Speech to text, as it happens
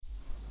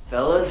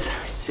Fellas,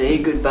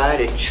 say goodbye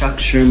to Chuck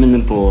Sherman the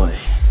boy.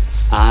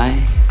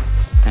 I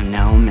am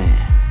now a man.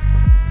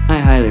 I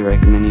highly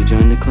recommend you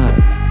join the club.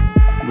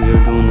 We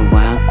are doing the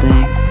wild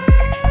thing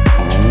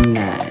all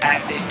night.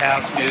 Acid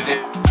house music.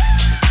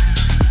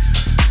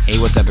 Hey,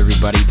 what's up,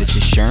 everybody? This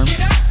is Sherm.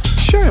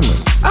 Sherman,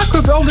 I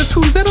could all this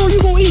food. Is that all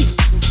you gonna eat?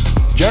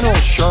 General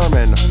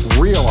Sherman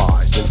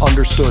realized and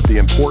understood the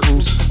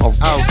importance of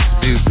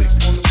House music.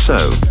 So,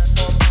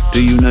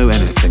 do you know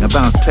anything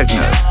about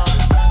techno?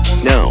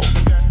 No.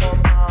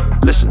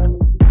 Listen.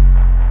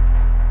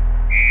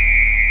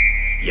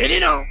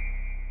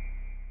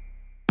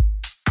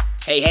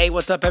 Hey,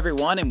 what's up,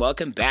 everyone, and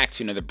welcome back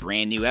to another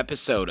brand new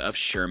episode of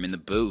Sherm in the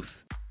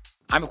Booth.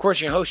 I'm, of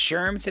course, your host,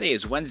 Sherm. Today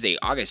is Wednesday,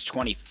 August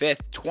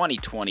 25th,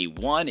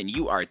 2021, and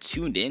you are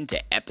tuned in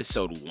to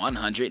episode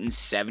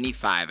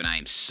 175, and I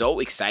am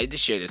so excited to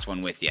share this one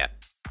with you.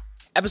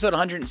 Episode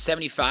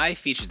 175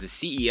 features the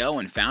CEO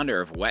and founder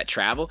of Wet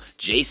Travel,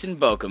 Jason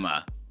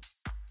Bokema.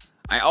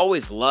 I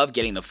always love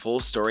getting the full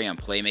story on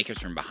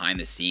playmakers from behind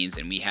the scenes,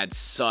 and we had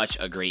such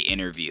a great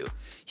interview.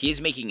 He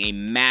is making a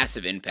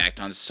massive impact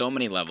on so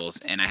many levels,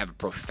 and I have a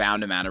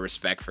profound amount of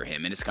respect for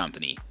him and his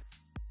company.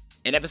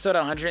 In episode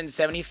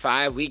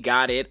 175, we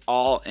got it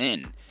all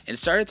in and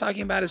started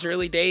talking about his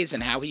early days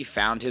and how he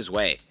found his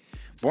way.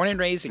 Born and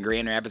raised in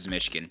Grand Rapids,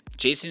 Michigan,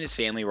 Jason and his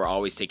family were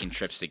always taking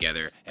trips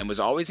together and was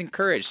always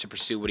encouraged to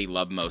pursue what he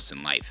loved most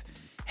in life.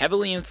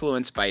 Heavily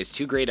influenced by his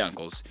two great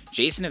uncles,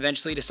 Jason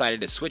eventually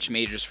decided to switch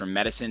majors from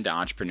medicine to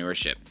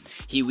entrepreneurship.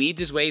 He weaved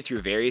his way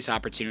through various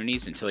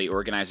opportunities until he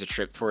organized a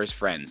trip for his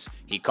friends.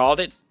 He called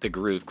it the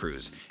Groove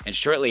Cruise, and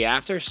shortly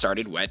after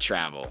started Wet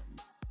Travel.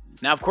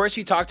 Now, of course,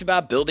 we talked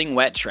about building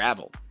Wet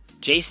Travel.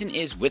 Jason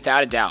is,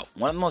 without a doubt,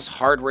 one of the most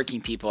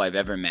hardworking people I've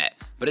ever met,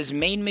 but his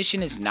main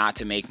mission is not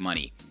to make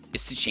money,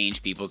 it's to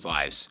change people's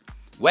lives.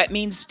 Wet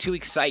means to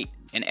excite,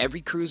 and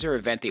every cruise or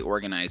event they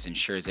organize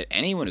ensures that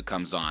anyone who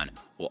comes on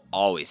will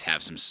always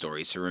have some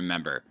stories to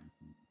remember.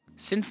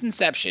 Since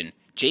inception,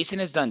 Jason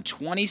has done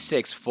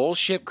 26 full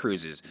ship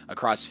cruises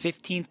across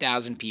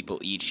 15,000 people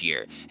each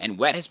year, and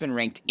Wet has been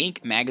ranked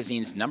Inc.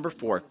 magazine's number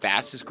 4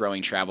 fastest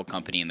growing travel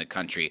company in the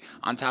country,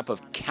 on top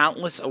of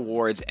countless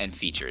awards and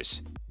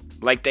features.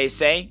 Like they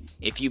say,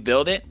 if you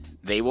build it,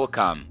 they will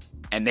come.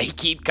 And they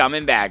keep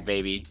coming back,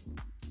 baby.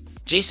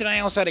 Jason and I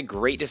also had a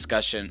great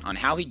discussion on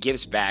how he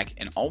gives back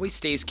and always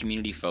stays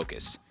community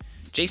focused.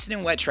 Jason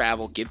and Wet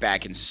Travel give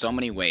back in so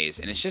many ways,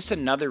 and it's just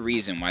another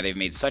reason why they've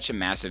made such a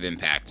massive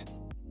impact.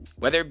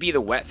 Whether it be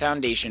the Wet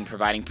Foundation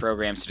providing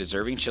programs to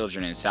deserving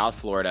children in South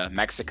Florida,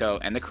 Mexico,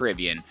 and the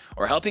Caribbean,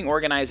 or helping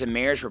organize a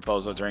marriage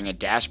proposal during a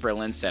Dash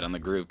Berlin set on the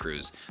Groove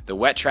Cruise, the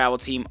Wet Travel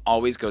team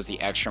always goes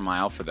the extra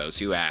mile for those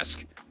who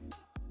ask.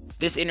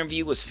 This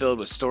interview was filled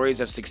with stories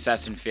of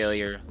success and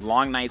failure,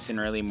 long nights and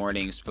early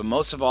mornings, but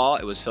most of all,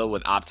 it was filled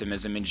with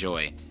optimism and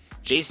joy.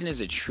 Jason is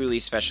a truly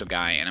special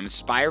guy, and I'm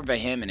inspired by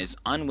him and his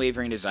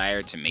unwavering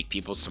desire to make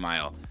people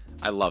smile.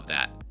 I love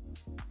that.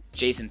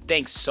 Jason,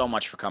 thanks so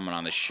much for coming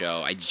on the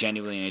show. I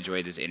genuinely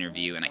enjoyed this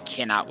interview, and I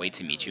cannot wait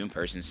to meet you in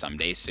person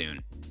someday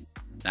soon.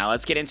 Now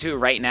let's get into it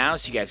right now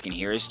so you guys can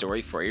hear his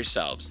story for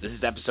yourselves. This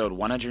is episode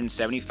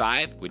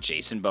 175 with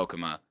Jason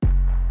Bokema.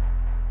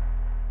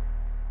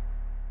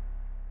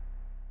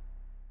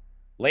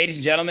 Ladies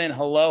and gentlemen,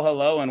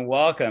 hello, and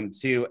welcome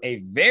to a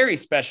very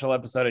special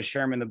episode of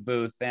Sherm in the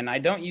Booth. And I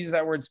don't use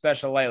that word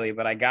special lightly,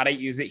 but I got to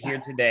use it here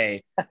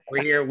today.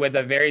 We're here with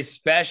a very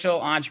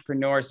special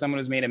entrepreneur, someone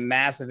who's made a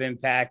massive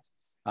impact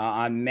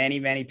on many,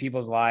 many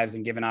people's lives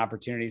and given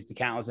opportunities to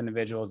countless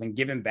individuals and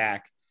given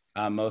back,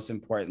 most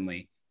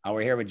importantly.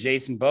 We're here with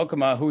Jason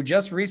Bokema, who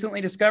just recently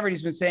discovered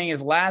he's been saying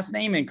his last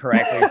name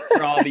incorrectly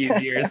for all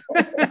these years.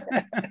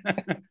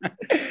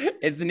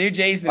 It's the new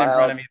Jason in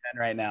front of me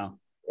then right now.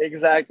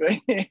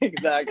 Exactly.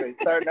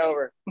 Starting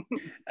over.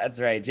 That's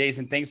right.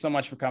 Jason, thanks so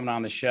much for coming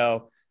on the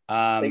show.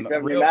 Thanks for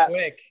having me, real Matt.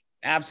 quick.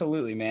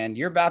 Absolutely, man.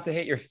 You're about to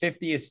hit your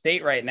 50th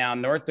state right now,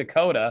 North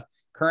Dakota,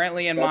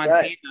 currently in That's Montana.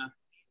 right.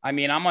 I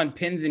mean, I'm on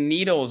pins and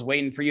needles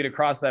waiting for you to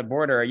cross that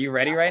border. Are you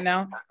ready right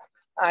now?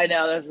 I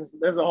know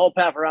there's a whole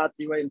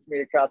paparazzi waiting for me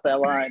to cross that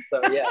line.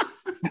 So yeah.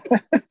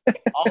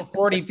 All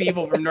 40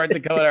 people from North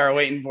Dakota are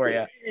waiting for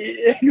you.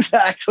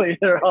 Exactly.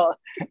 They're all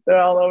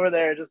over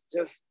there just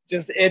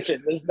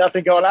itching. There's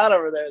nothing going on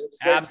over there. They're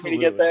just waiting for me to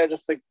get there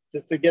just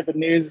to get the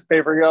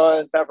newspaper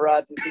going.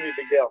 Paparazzi, it's a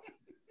big deal.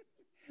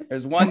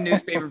 There's one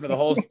newspaper for the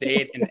whole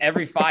state, and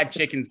every 5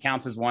 chickens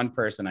counts as one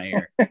person, I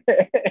hear.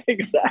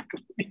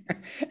 Exactly.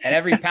 And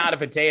every pound of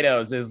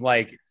potatoes is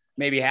like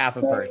maybe half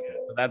a person.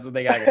 So that's what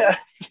they got.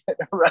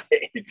 Right.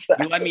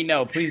 Exactly. You let me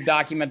know. Please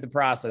document the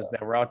process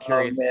that we're all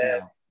curious to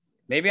know.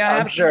 Maybe I I'm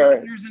have some sure.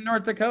 listeners in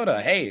North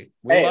Dakota. Hey,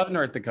 we love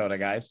North Dakota,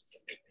 guys.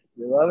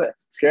 We love it.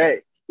 It's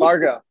great.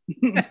 Fargo.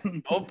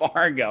 Oh,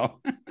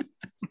 Fargo.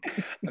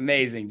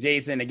 Amazing.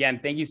 Jason, again,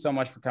 thank you so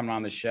much for coming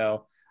on the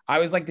show. I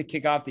always like to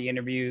kick off the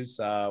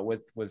interviews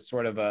with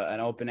sort of an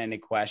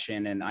open-ended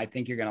question, and I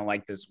think you're going to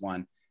like this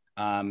one.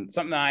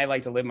 Something that I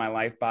like to live my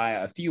life by,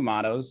 a few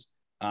mottos,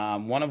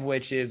 one of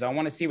which is I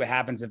want to see what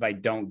happens if I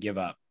don't give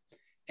up.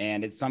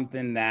 And it's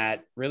something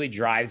that really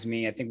drives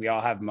me. I think we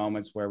all have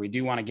moments where we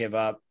do want to give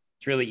up.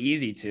 It's really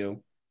easy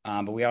to,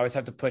 but we always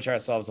have to push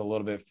ourselves a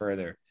little bit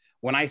further.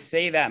 When I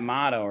say that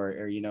motto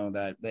or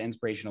that the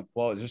inspirational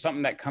quote, is there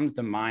something that comes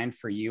to mind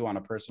for you on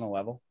a personal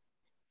level?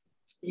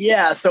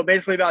 Yeah. So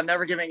basically about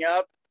never giving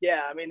up.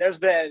 Yeah. I mean,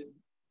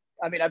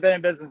 I've been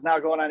in business now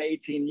going on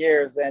 18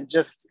 years, and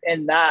just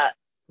in that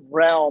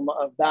realm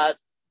of that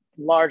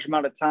large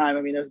amount of time,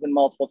 I mean, there's been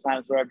multiple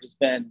times where I've just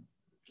been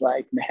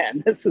like,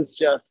 man, this is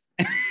just,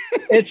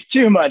 it's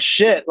too much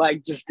shit.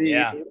 Like just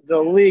the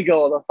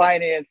legal, the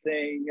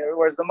financing,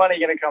 where's the money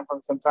going to come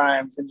from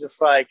sometimes? And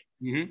just like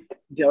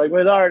dealing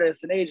with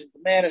artists and agents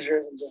and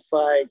managers, and just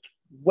like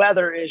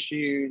weather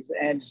issues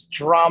and just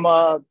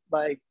drama,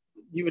 like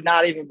you would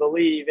not even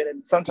believe it.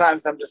 And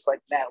sometimes I'm just like,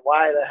 man,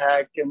 why the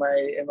heck am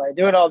I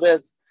doing all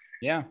this?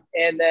 Yeah.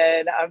 And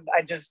then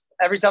I just,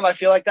 every time I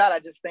feel like that, I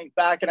just think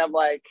back and I'm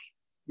like,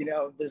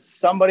 there's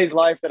somebody's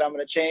life that I'm going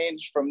to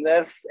change from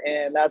this.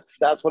 And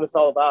that's what it's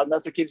all about. And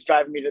that's what keeps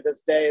driving me to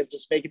this day, is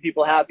just making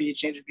people happy,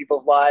 changing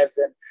people's lives,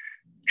 and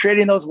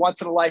creating those once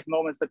in a life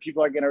moments that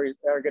people are going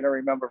to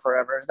remember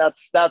forever.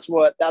 That's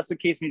what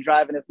keeps me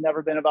driving. It's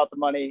never been about the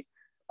money.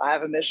 I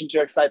have a mission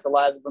to excite the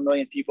lives of 1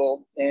 million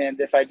people.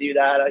 And if I do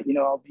that,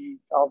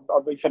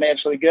 I'll be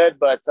financially good,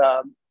 but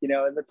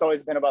and it's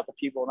always been about the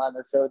people, not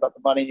necessarily about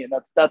the money. And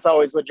that's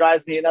always what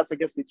drives me. And that's what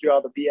gets me through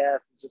all the BS.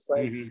 It's just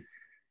like,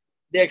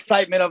 the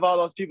excitement of all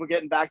those people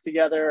getting back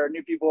together, or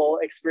new people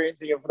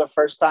experiencing it for the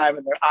first time,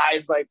 and their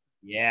eyes like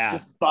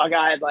just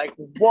bug-eyed, like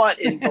what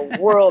in the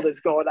world is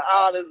going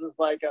on? This is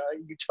like a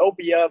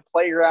utopia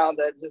playground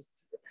that just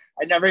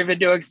I never even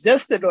knew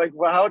existed. Like,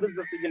 well, how does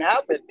this even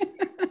happen?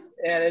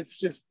 And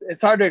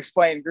it's hard to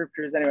explain group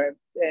cruise anyway.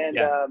 And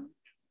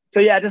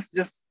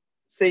just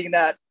seeing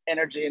that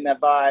energy and that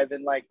vibe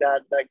and like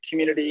that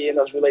community and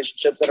those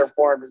relationships that are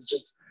formed is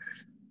just,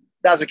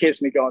 that's what keeps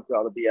me going through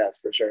all the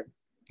BS for sure.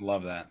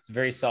 Love that. It's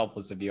very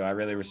selfless of you. I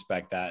really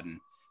respect that. And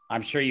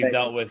I'm sure you've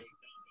dealt with,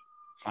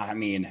 I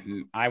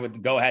mean, I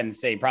would go ahead and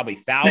say probably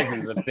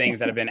thousands of things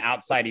that have been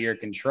outside of your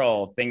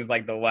control, things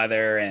like the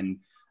weather and,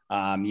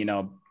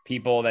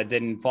 people that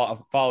didn't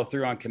follow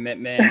through on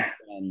commitment.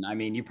 And I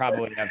mean, you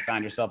probably have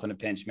found yourself in a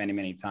pinch many,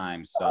 many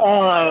times. So.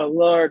 Oh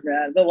Lord,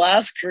 man. The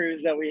last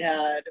cruise that we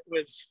had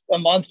was a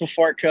month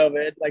before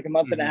COVID, like a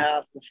month and a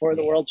half before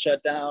the world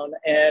shut down.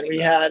 And we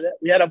had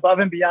Above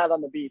and Beyond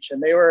on the beach,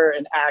 and they were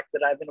an act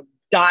that I've been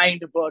dying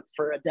to book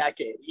for a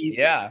decade.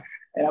 Easy. Yeah.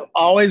 And I've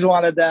always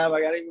wanted them.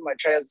 I got even my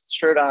trans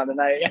shirt on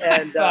tonight.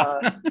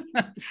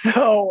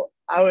 So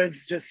I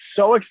was just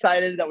so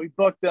excited that we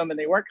booked them, and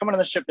they weren't coming on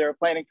the ship. They were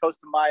playing in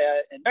Costa Maya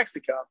in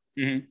Mexico.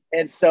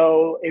 And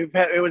so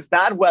it was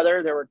bad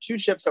weather. There were 2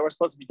 ships that were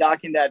supposed to be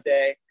docking that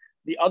day.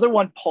 The other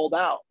one pulled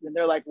out, and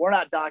they're like, we're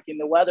not docking.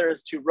 The weather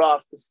is too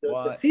rough.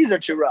 The seas are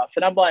too rough.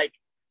 And I'm like,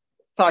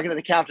 talking to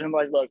the captain, I'm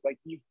like, look, like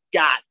you've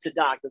got to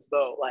dock this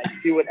boat, like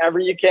do whatever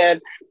you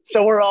can.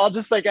 So we're all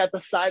just like at the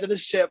side of the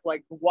ship,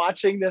 like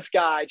watching this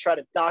guy try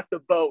to dock the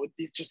boat with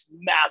these just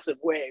massive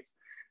waves.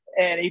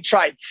 And he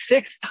tried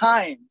 6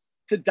 times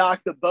to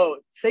dock the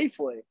boat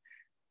safely.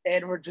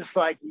 And we're just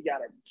like, you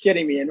gotta be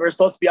kidding me. And we're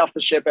supposed to be off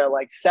the ship at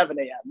like 7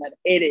 a.m., then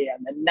 8 a.m.,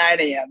 then 9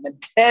 a.m., then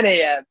 10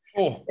 a.m.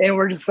 And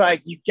we're just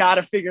like, you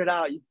gotta figure it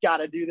out. You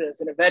gotta do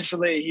this. And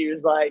eventually he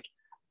was like,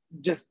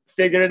 just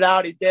figured it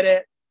out. He did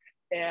it.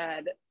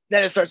 And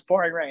then it starts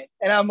pouring rain.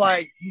 And I'm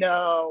like,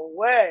 no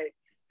way.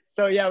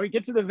 So yeah, we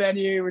get to the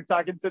venue. We're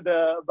talking to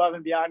the Above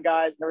and Beyond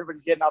guys, and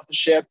everybody's getting off the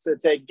ship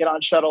to get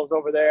on shuttles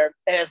over there.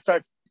 And it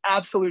starts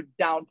absolute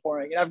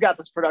downpouring. And I've got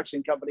this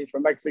production company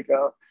from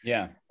Mexico.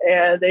 Yeah.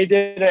 And they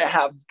didn't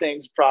have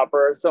things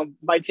proper. So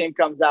my team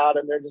comes out,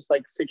 and they're just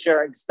like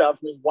securing stuff.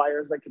 And there's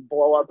wires that could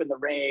blow up in the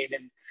rain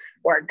and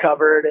weren't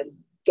covered, and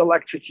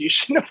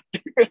electrocution.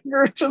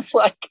 We're just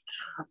like,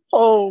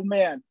 oh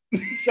man.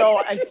 So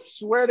I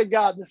swear to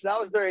God, that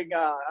was during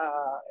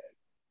I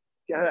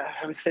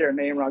would say her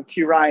name wrong,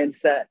 Q Ryan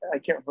set. I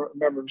can't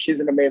remember. She's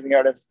an amazing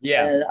artist.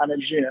 Yeah. On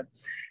Anjuna.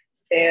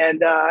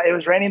 And it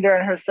was raining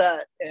during her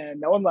set,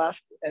 and no one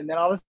left. And then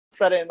all of a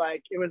sudden,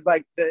 like it was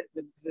like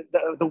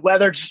the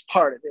weather just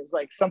parted. It was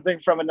like something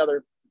from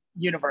another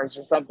universe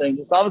or something.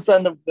 Just all of a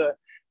sudden, the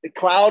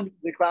clouds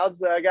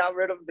got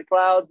rid of the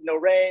clouds. No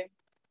rain.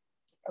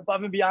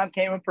 Above and Beyond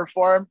came and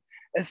performed.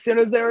 As soon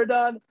as they were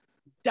done,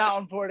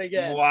 downpoured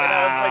again. Wow. And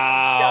I was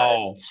like,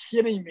 God,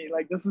 you're kidding me.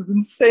 Like, this is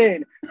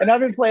insane. And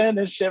I've been planning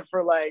this ship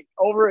for like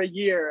over a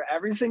year,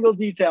 every single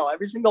detail,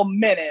 every single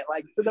minute,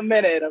 like to the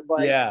minute of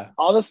like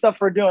all the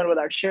stuff we're doing with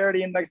our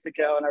charity in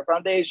Mexico and our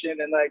foundation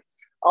and like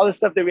all the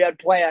stuff that we had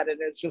planned. And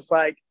it's just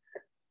like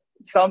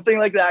something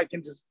like that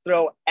can just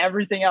throw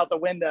everything out the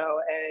window,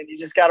 and you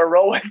just got to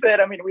roll with it.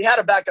 I mean, we had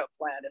a backup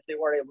plan if they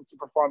weren't able to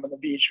perform on the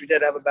beach. We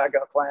did have a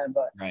backup plan,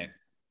 but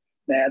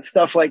man,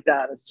 stuff like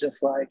that is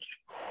just like,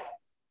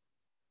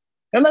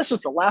 and that's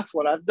just the last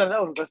one I've done.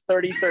 That was the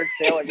 33rd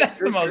sailing. That's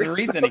the most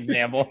recent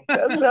example.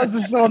 that's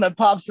just the one that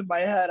pops in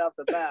my head off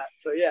the bat.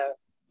 So yeah,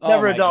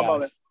 never a dull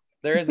moment.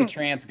 There is a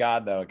trance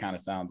god though. It kind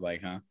of sounds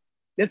like, huh?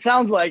 It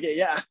sounds like it.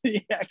 Yeah. Yeah,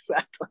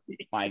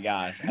 exactly. My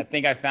gosh. I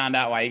think I found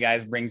out why you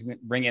guys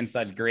bring in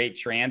such great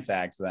trance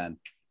acts then.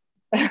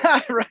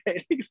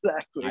 Right.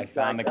 Exactly. I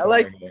found the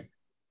corridor.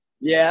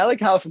 I like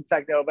house and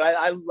techno, but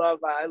I love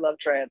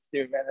trance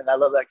too, man. And I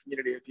love that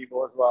community of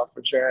people as well,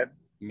 for sure.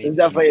 There's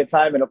definitely a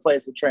time and a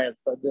place with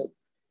trance. So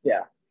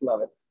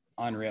love it.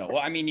 Unreal.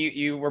 Well, I mean,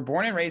 you were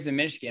born and raised in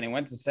Michigan and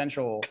went to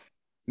Central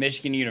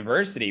Michigan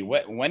University.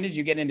 When did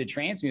you get into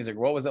trance music?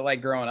 What was it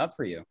like growing up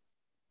for you?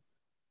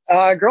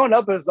 Growing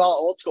up, it was all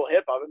old school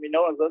hip hop. I mean,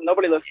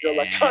 nobody listened to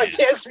electronic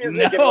dance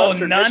music. No,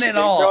 none Michigan. At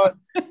all.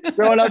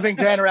 Growing up in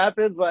Grand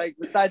Rapids, like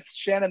besides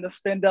Shannon the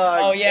Spin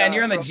Dog. Oh yeah, and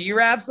you're on the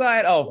G-Rap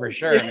side. Oh, for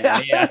sure,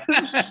 man. Yeah.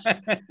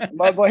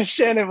 My boy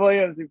Shannon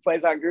Williams, who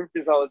plays on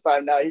Groupies all the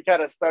time now, he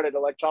kind of started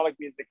electronic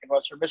music in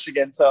Western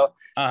Michigan. So,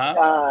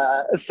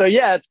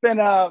 it's been.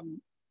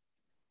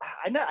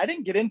 I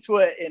didn't get into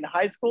it in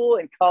high school.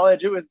 In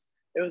college, it was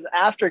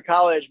after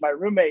college. My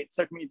roommate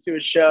took me to a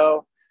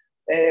show.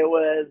 It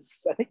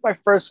was, I think my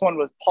first one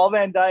was Paul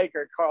Van Dyke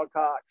or Carl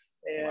Cox.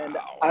 And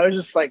I was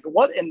just like,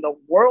 what in the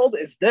world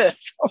is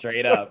this?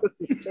 Straight up.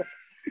 This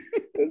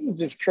is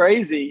just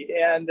crazy.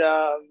 And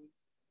I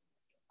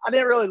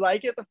didn't really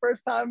like it the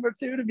first time or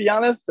two, to be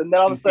honest. And then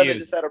all of a sudden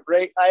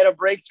I had a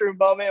breakthrough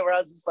moment where I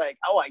was just like,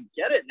 oh, I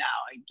get it now.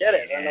 I get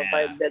it. I don't know if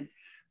I had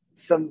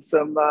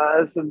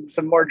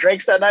some more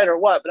drinks that night or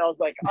what, but I was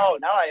like, oh,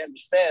 now I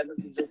understand.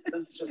 This is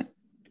just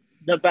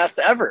the best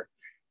ever.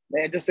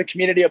 Man, just the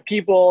community of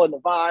people and the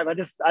vibe. I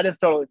just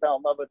totally fell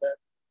in love with it.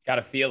 Got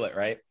to feel it,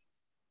 right?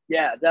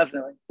 Yeah,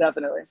 definitely.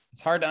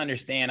 It's hard to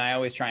understand. I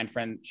always try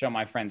and show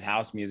my friends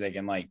house music,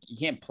 and like, you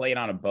can't play it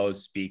on a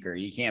Bose speaker.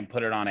 You can't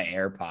put it on an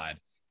AirPod.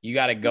 You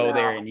got to go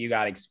there and you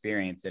got to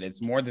experience it.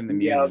 It's more than the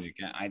music.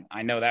 Yep.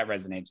 I know that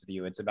resonates with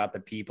you. It's about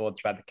the people. It's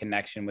about the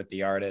connection with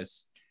the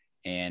artists.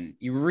 And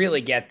you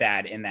really get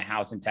that in the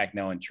house and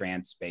techno and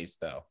trance space,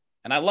 though.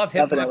 And I love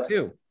hip hop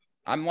too.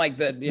 I'm like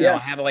I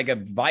have like a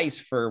vice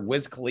for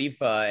Wiz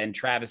Khalifa and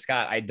Travis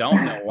Scott. I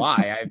don't know why.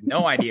 I have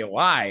no idea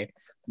why,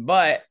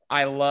 but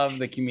I love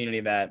the community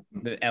that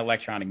the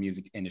electronic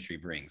music industry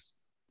brings.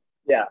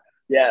 Yeah,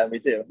 me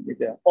too.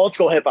 Old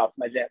school hip hop's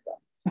my jam, though.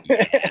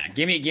 Yeah,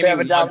 give me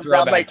down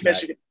Lake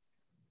Michigan.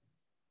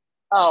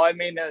 Oh, I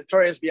mean,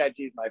 Notorious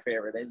B.I.G. is my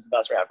favorite. He's the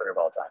best rapper of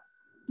all time.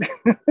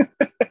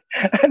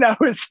 And I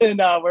was in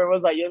where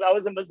was I? I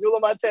was in Missoula,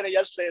 Montana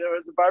yesterday. There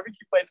was a barbecue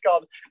place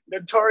called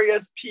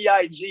Notorious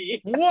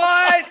P.I.G.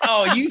 What?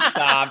 Oh, you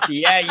stopped.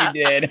 Yeah, you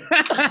did.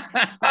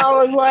 I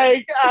was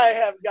like, I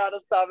have got to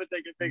stop and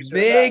take a picture.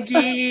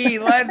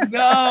 Biggie, let's go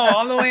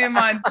all the way in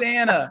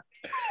Montana.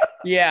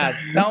 Yeah,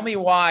 tell me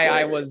why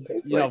I was,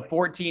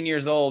 14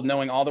 years old,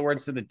 knowing all the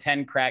words to the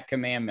 10 crack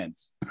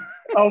commandments.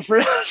 Oh,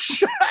 for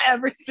sure.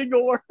 Every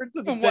single word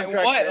to the 10 crack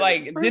commandments.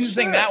 Like, didn't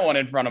sing that one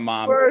in front of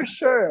mom. For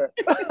sure.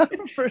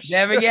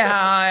 Never get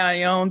high on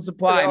your own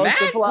supply.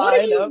 Matt, what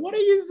are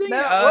you singing?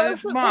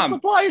 It's Mom. What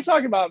supply you're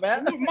talking about,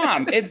 man?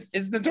 Mom, it's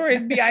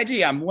Notorious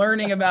B.I.G. I'm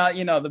learning about,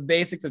 the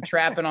basics of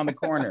trapping on the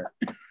corner.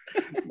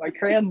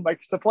 My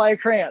supply of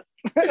crayons.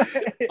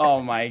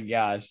 Oh my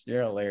gosh,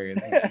 you're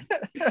hilarious.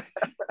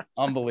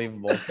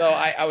 Unbelievable. So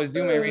I was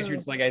doing my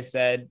research, like I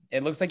said.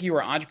 It looks like you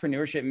were an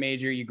entrepreneurship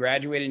major. You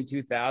graduated in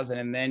 2000,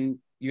 and then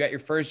you got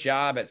your first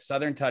job at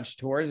Southern Touch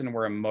Tours and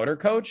were a motor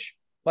coach,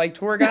 like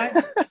tour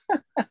guide.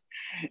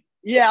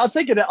 Yeah, I'll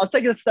take it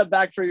a step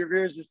back for your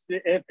viewers. Just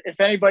if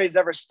anybody's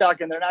ever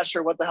stuck and they're not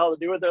sure what the hell to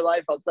do with their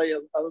life, I'll tell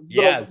you a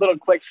little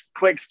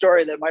quick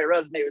story that might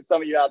resonate with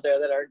some of you out there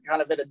that are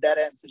kind of in a dead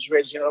end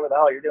situation. You don't know what the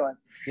hell you're doing.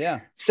 Yeah.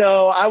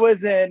 So I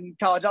was in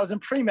college. I was in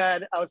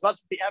pre-med. I was about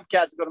to take the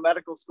MCAT to go to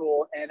medical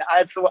school, and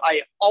I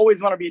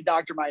always want to be a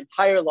doctor my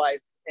entire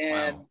life.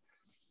 And wow.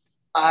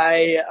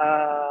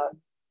 I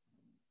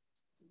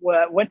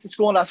went to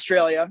school in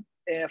Australia.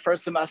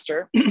 First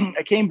semester.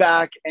 I came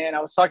back and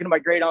I was talking to my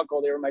great uncle.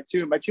 They were my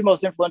two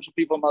most influential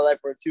people in my life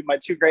were my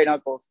two great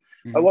uncles.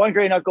 Mm-hmm. My one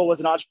great uncle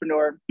was an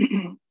entrepreneur.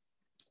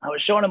 I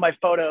was showing him my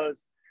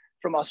photos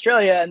from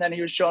Australia, and then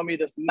he was showing me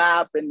this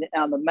map, and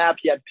on the map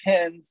he had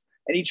pins,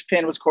 and each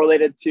pin was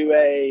correlated to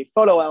a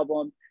photo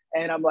album.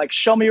 And I'm like,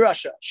 show me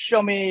Russia,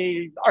 show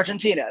me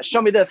Argentina,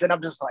 show me this. And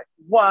I'm just like,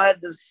 what?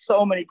 There's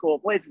so many cool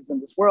places in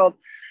this world.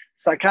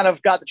 So I kind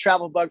of got the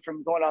travel bug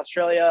from going to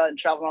Australia and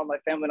traveling with my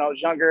family when I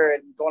was younger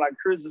and going on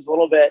cruises a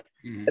little bit.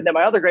 Mm-hmm. And then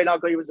my other great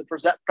uncle, he was a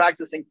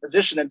practicing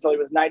physician until he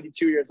was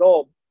 92 years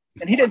old.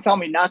 And he didn't tell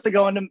me not to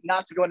go into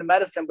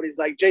medicine, but he's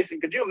like, Jason,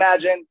 could you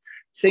imagine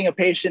seeing a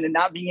patient and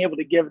not being able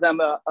to give them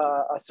a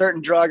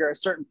certain drug or a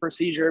certain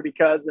procedure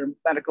because their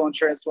medical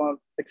insurance won't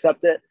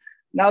accept it?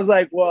 And I was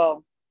like,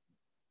 well,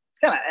 it's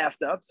kind of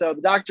effed up. So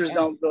the doctors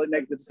don't really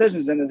make the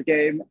decisions in this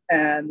game,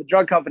 and the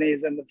drug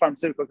companies and the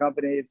pharmaceutical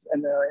companies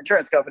and the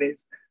insurance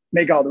companies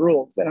make all the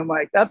rules. And I'm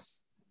like,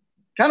 that's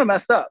kind of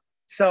messed up.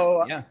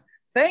 So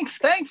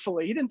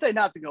thankfully he didn't say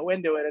not to go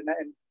into it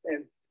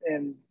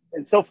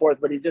and so forth,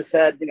 but he just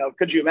said,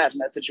 could you imagine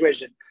that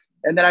situation?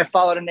 And then I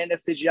followed an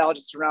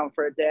anesthesiologist around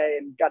for a day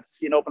and got to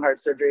see an open heart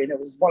surgery. And it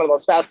was one of the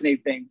most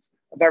fascinating things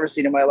I've ever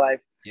seen in my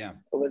life. Yeah.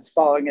 It was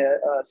following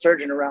a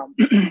surgeon around.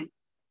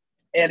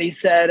 And he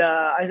said,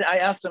 I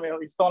asked him,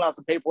 he's filling out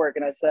some paperwork.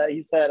 And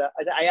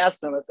I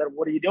asked him, I said,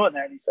 what are you doing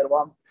there? And he said,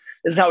 well,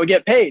 this is how we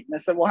get paid. And I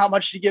said, well, how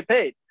much do you get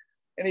paid?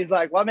 And he's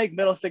like, well, I make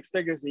middle six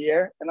figures a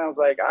year. And I was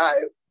like, all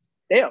right,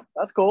 damn,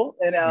 that's cool.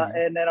 And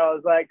and then I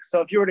was like,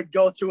 so if you were to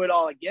go through it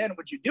all again,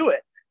 would you do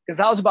it? Because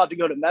I was about to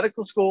go to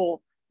medical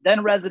school,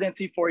 then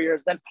residency 4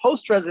 years, then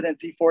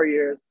post-residency 4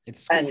 years,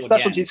 and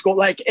specialty school.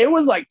 Like it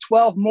was like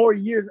 12 more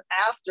years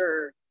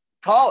after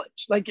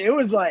college. Like it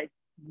was like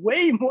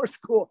way more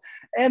school.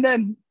 And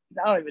then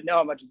I don't even know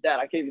how much of that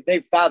I can't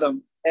even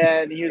fathom.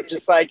 And he was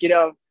just like, you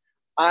know,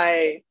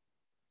 I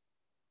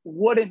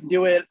wouldn't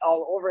do it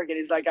all over again.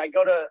 He's like, I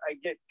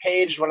get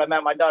paged when I'm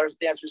at my daughter's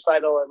dance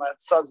recital or my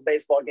son's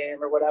baseball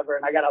game or whatever,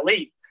 and I gotta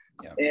leave.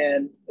 Yeah.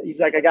 And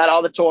he's like, I got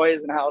all the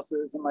toys and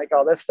houses and like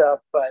all this stuff,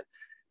 but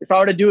if I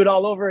were to do it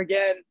all over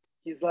again,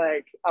 he's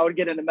like, I would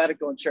get into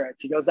medical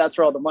insurance. He goes, that's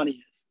where all the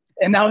money is.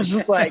 And that was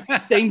just like,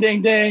 ding,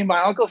 ding, ding.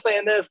 My uncle's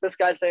saying this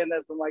guy's saying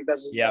this. I'm like,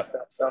 that's just messed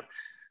up. So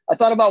I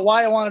thought about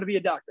why I wanted to be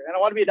a doctor. And I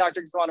want to be a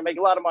doctor because I want to make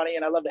a lot of money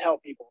and I love to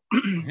help people.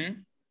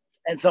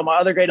 And so my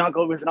other great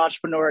uncle was an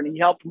entrepreneur and he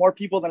helped more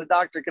people than a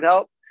doctor could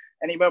help.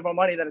 And he made more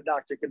money than a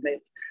doctor could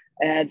make.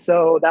 And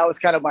so that was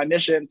kind of my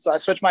mission. So I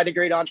switched my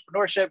degree to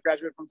entrepreneurship,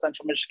 graduated from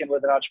Central Michigan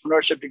with an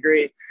entrepreneurship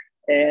degree,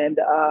 and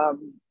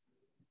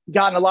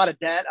gotten a lot of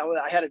debt.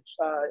 I had a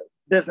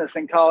business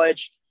in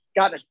college,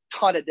 gotten a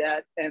ton of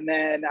debt. And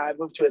then I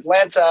moved to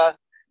Atlanta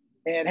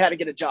and had to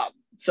get a job.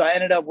 So I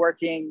ended up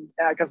working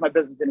because my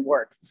business didn't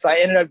work. So I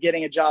ended up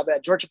getting a job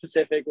at Georgia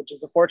Pacific, which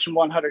is a Fortune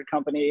 100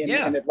 company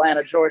in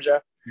Atlanta,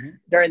 Georgia,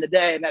 during the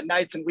day. And at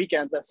nights and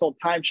weekends, I sold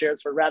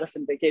timeshares for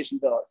Radisson Vacation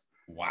Villas.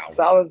 Wow.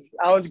 So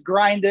I was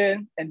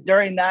grinding. And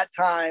during that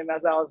time,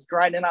 as I was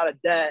grinding out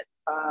of debt,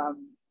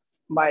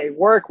 my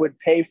work would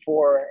pay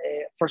for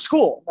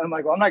school. And I'm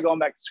like, well, I'm not going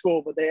back to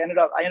school, but I ended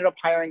up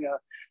hiring a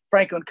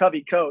Franklin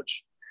Covey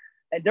coach.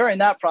 And during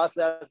that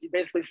process, he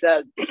basically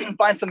said,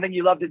 find something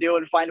you love to do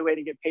and find a way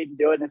to get paid to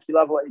do it. And if you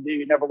love what you do,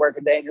 you never work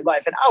a day in your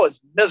life. And I was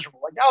miserable.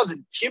 Like I was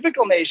in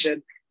cubicle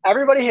nation.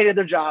 Everybody hated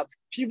their jobs.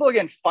 People were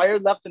getting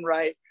fired left and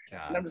right.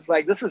 God. And I'm just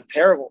like, this is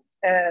terrible.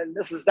 And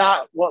this is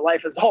not what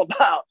life is all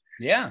about.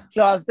 Yeah.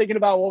 So I'm thinking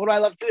about, well, what do I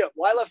love to do?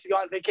 Well, I love to go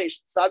on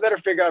vacation. So I better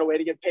figure out a way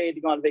to get paid to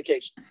go on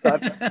vacation. So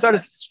I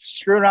started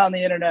screwing around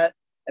the internet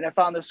and I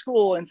found this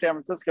school in San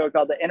Francisco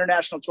called the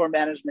International Tour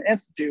Management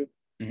Institute.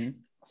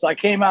 So I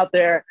came out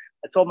there.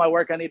 I told my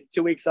work I needed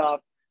 2 weeks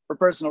off for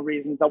personal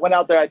reasons. I went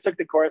out there, I took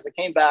the course, I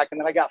came back, and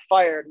then I got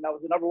fired. And I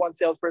was the #1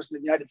 salesperson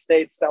in the United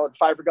States selling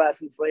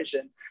fiberglass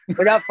insulation.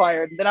 So I got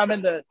fired. And then I'm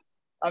in the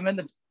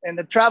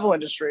travel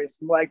industry. So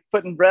I'm like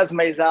putting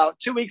resumes out.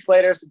 2 weeks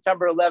later,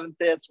 September 11th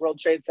hits, World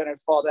Trade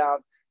Centers fall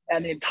down,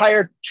 and the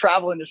entire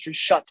travel industry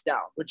shuts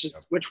down, which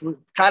was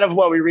kind of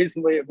what we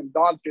recently have been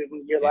gone through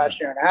in the last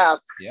year and a half.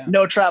 Yeah.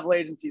 No travel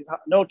agencies,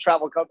 no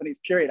travel companies,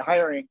 period,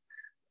 hiring.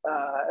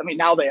 I mean,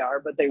 now they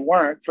are, but they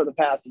weren't for the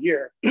past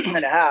year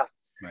and a half.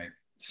 Right.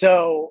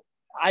 So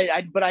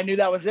but I knew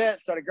that was it.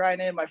 Started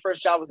grinding. My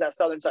first job was at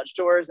Southern Touch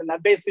Tours. And I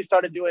basically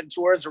started doing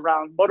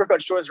motor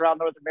coach tours around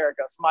North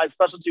America. So my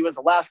specialty was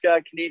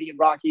Alaska, Canadian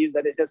Rockies.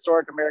 I did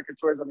historic American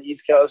tours on the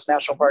East Coast,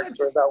 national park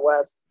tours out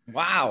West.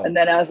 Wow. And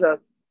then as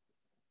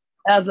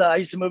I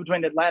used to move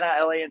between Atlanta,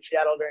 LA, and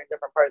Seattle during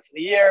different parts of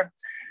the year.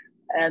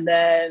 And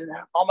then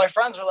all my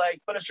friends were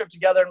like, put a trip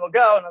together and we'll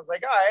go. And I was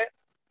like, all right.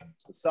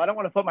 So I don't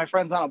want to put my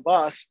friends on a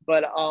bus,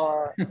 but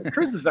the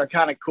cruises are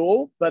kind of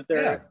cool, but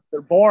they're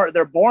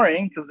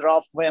boring because they're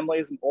all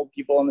families and old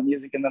people, and the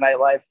music and the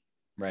nightlife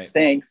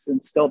stinks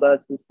and still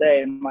does to this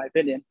day, in my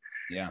opinion.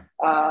 Yeah.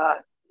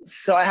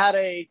 So I had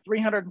a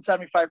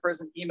 375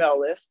 person email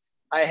list.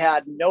 I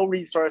had no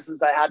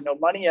resources. I had no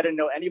money. I didn't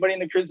know anybody in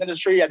the cruise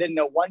industry. I didn't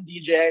know one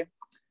DJ,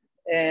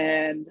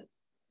 and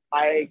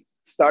I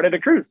started a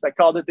cruise. I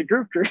called it the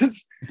Groove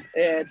Cruise.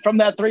 And from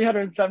that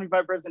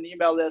 375 person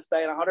email list,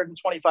 I had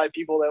 125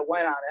 people that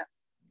went on it.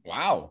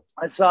 Wow.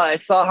 I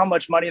saw how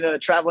much money the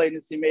travel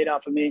agency made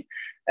off of me.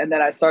 And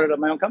then I started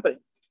my own company.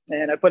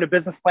 And I put a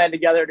business plan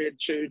together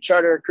to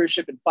charter a cruise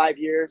ship in 5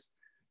 years.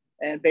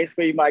 And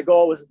basically my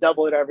goal was to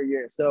double it every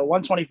year. So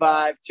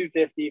 125,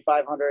 250,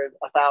 500,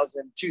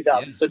 1,000,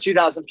 2,000. Yeah. So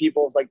 2,000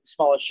 people is like the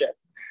smallest ship.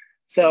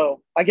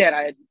 So again,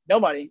 I had no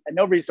money and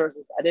no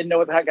resources. I didn't know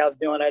what the heck I was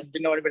doing. I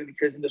didn't know anybody in the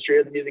cruise industry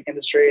or the music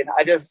industry. And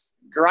I just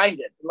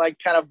grinded, like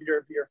kind of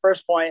your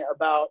first point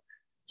about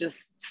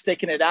just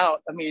sticking it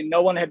out. I mean,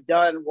 no one had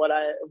done what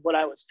I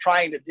was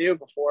trying to do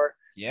before.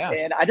 Yeah.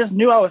 And I just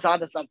knew I was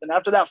onto something.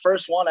 After that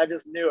first one, I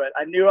just knew it.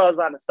 I knew I was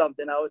onto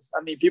something.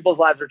 People's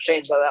lives were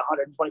changed by that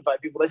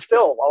 125 people. A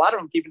lot of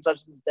them keep in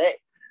touch to this day.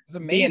 It's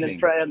amazing. Being in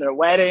front of their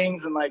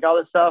weddings and like all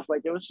this stuff.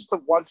 Like it was just a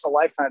once in a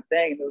lifetime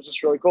thing. And it was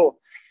just really cool.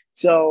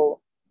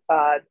 So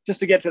just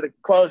to get to the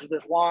close of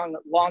this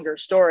longer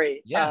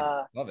story.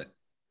 Yeah, love it.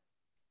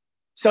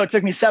 So it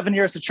took me 7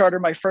 years to charter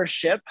my first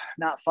ship,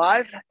 not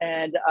 5.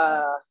 And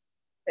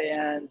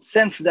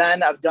since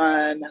then I've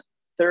done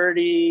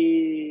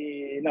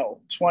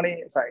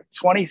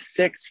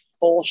 26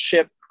 full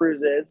ship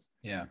cruises.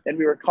 Yeah. And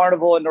we were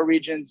Carnival and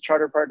Norwegian's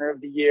Charter Partner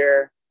of the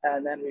Year.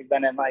 And then we've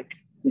been in like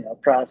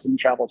press and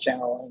Travel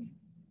Channel and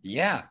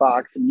Yeah.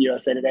 Fox and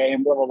USA Today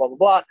and blah, blah, blah, blah,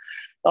 blah,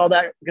 all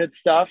that good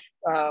stuff.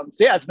 So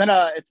yeah, it's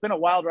been a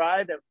wild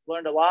ride. I've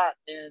learned a lot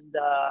and,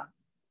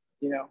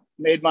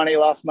 made money,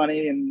 lost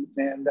money, and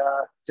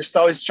just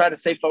always try to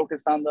stay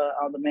focused on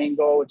the main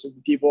goal, which is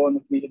the people in the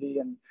community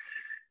and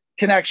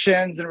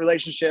connections and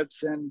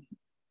relationships and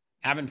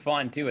having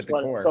fun too at the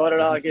core. That's what it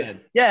all gets.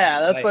 Yeah,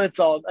 that's what it's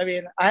all. I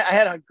mean, I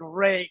had a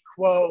great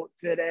quote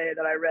today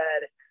that I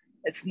read.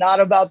 It's not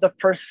about the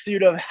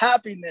pursuit of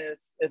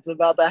happiness. It's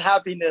about the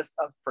happiness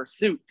of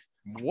pursuit.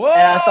 Whoa.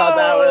 And I thought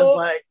that was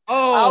like,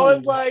 I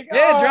was like,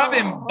 yeah,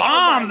 dropping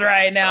bombs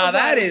right now.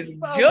 That is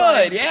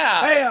good.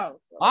 Yeah. Bam.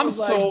 I'm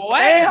sweating.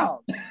 Damn.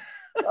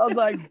 I was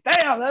like,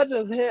 damn, that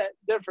just hit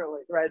differently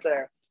right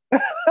there.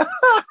 It's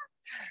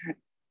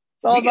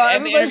all about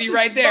end the interview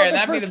right there, and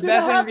that'd be the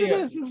best interview.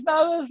 It's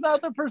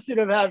not the pursuit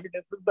of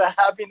happiness, it's the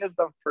happiness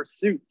of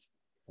pursuit.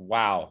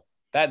 Wow.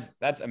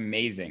 That's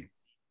amazing.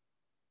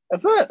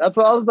 That's it. That's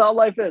all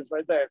life is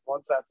right there.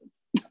 One sentence.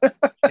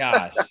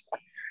 Gosh.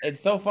 It's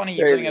so funny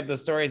you bring up the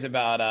stories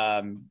about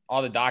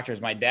all the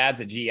doctors. My dad's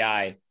a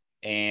GI,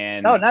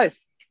 and oh,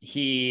 nice.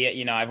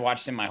 He, I've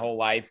watched him my whole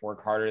life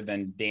work harder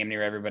than damn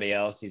near everybody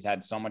else. He's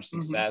had so much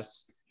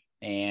success.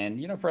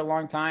 Mm-hmm. And, for a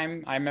long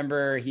time, I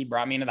remember he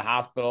brought me into the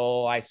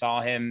hospital. I saw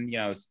him,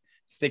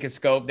 stick a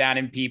scope down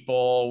in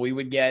people. We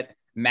would get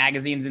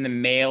magazines in the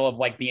mail of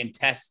like the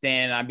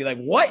intestine. I'd be like,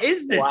 what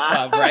is this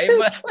stuff? Right.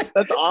 But,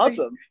 that's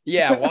awesome.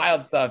 Yeah.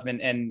 Wild stuff.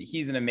 And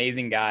he's an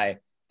amazing guy.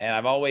 And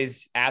I've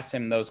always asked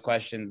him those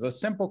questions, those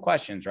simple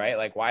questions, right?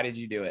 Like, why did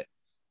you do it?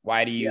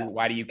 Why do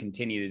you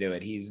continue to do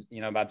it? He's,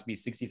 about to be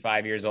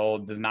 65 years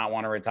old, does not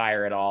want to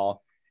retire at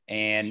all.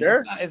 And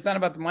it's not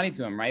about the money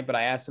to him. Right. But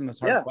I asked him those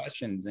hard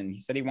questions, and he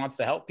said he wants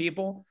to help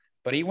people,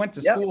 but he went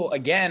to school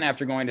again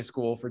after going to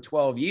school for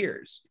 12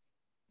 years.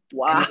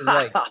 Wow.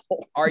 Like,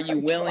 are you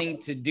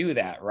willing to do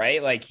that?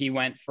 Right. Like, he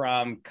went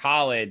from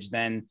college,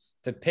 then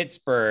to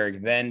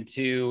Pittsburgh, then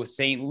to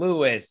St.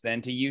 Louis,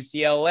 then to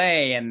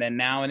UCLA, and then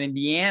now in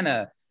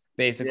Indiana,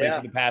 basically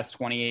for the past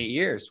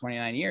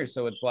 29 years.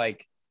 So it's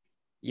like,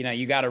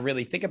 you got to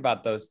really think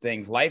about those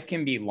things. Life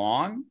can be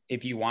long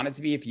if you want it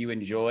to be, if you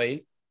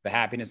enjoy the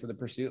happiness of the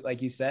pursuit,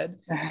 like you said.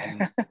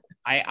 And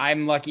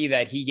I'm lucky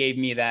that he gave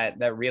me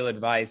that real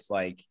advice.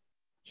 Like,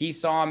 he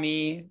saw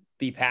me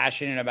be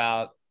passionate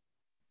about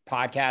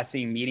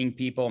podcasting, meeting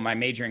people. My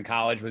major in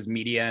college was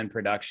media and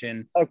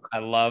production. I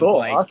love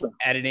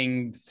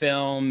editing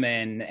film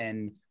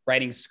and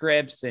writing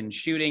scripts and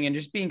shooting and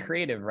just being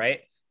creative. Right.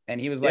 And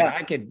he was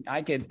like,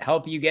 I could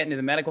help you get into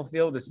the medical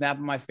field with the snap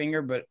of my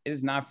finger, but it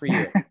is not for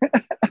you.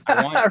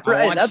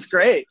 That's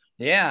great.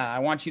 Yeah. I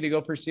want you to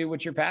go pursue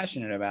what you're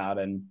passionate about.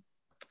 And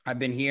I've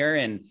been here,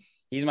 and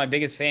he's my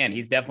biggest fan.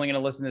 He's definitely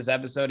going to listen to this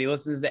episode. He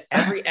listens to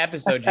every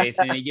episode,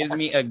 Jason, and he gives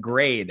me a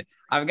grade.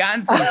 I've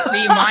gotten some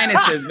C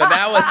minuses, but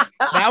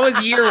that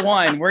was year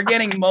one. We're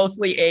getting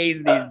mostly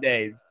A's these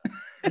days.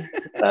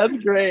 That's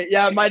great.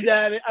 Yeah, my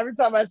dad, every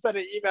time I send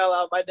an email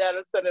out, my dad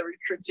would send a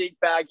critique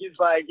back. He's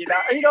like, you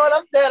know what,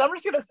 I'm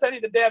just going to send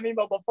you the damn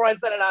email before I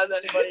send it out to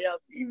anybody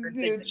else. You can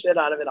critique the shit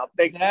out of it. I'll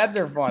fix it. Dads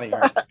are funny.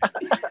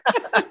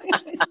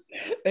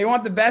 They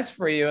want the best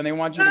for you, and they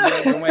want you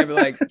to go the way, but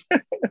like,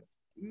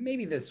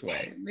 maybe this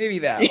way, maybe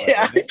that way.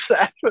 Yeah,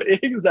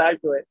 exactly.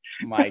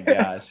 My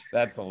gosh,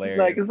 that's hilarious.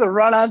 Like, it's a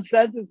run-on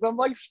sentence. I'm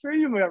like, screw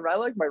you, man. I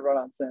like my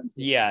run-on sentence.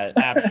 Yeah,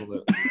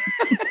 absolutely.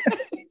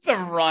 It's a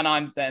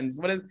run-on sentence.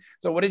 What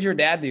did your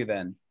dad do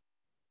then?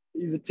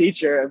 He's a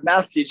teacher, a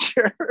math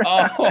teacher.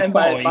 Oh, and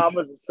my mom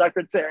was a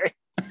secretary.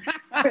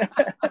 So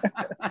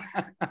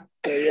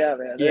yeah,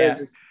 man. Yeah.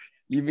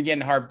 You've been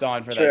getting harped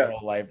on for that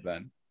whole life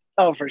then.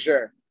 Oh, for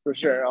sure. For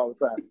sure. All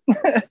the time.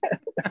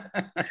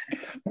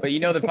 But you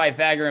know the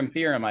Pythagorean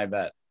theorem, I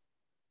bet.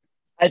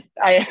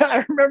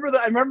 I remember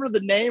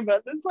the name,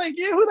 but it's like,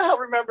 who the hell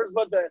remembers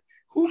what the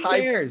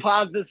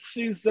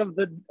hypothesis of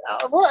the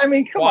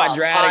come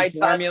quadratic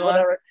on, formula.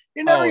 Whatever.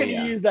 You're never going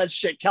to use that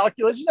shit.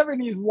 Calculus. You're never going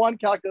to use one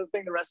calculus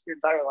thing the rest of your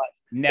entire life.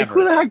 Never. Like,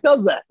 who the heck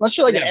does that? Unless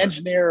you're like an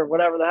engineer or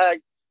whatever the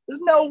heck. There's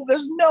no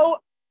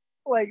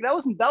like that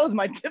was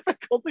my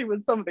difficulty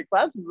with some of the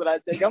classes that I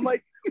take. I'm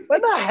like,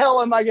 when the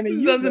hell am I going to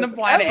use this? Doesn't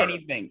apply to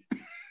anything.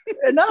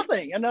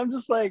 Nothing. And I'm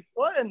just like,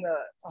 what in the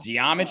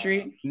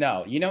geometry?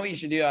 No. You know what you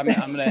should do? I'm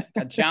gonna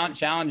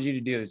challenge you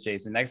to do this,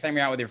 Jason. Next time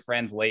you're out with your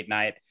friends late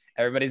night,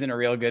 everybody's in a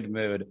real good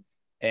mood.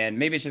 And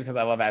maybe it's just because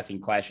I love asking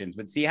questions,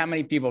 but see how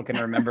many people can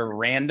remember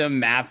random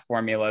math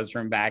formulas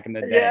from back in the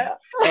day. Yeah.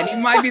 And you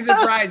might be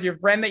surprised your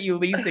friend that you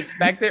least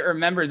expect it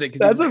remembers it.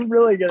 That's a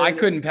really good idea. I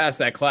couldn't pass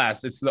that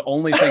class. It's the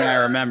only thing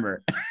I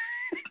remember.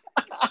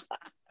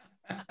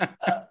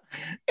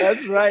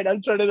 That's right.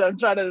 I'm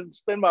trying to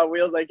spin my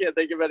wheels. I can't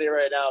think of any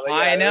right now. But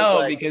I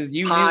know, because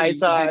you pi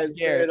times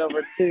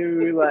over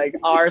 2, like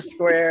r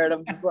squared.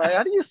 I'm just like,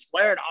 how do you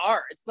square an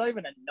r? It's not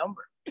even a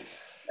number.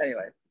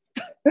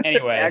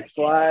 Anyway, X,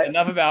 Y.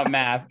 Enough about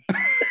math.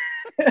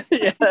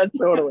 Yeah,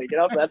 totally. Get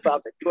off that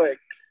topic quick.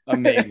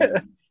 Amazing.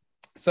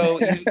 So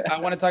I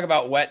want to talk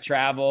about wet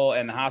travel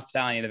and the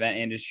hospitality and event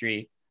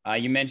industry.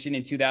 You mentioned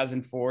in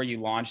 2004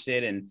 you launched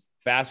it, and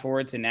Fast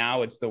forward to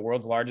now, it's the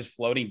world's largest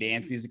floating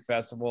dance music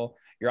festival.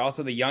 You're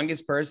also the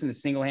youngest person to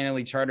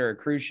single-handedly charter a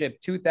cruise ship,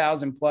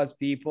 2,000 plus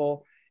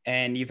people.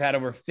 And you've had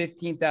over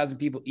 15,000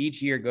 people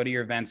each year go to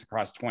your events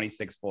across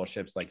 26 full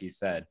ships, like you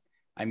said.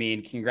 I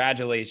mean,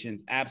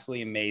 congratulations.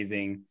 Absolutely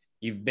amazing.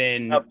 You've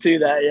been up to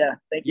that. Yeah.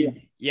 Thank you.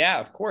 Yeah,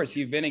 of course.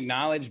 You've been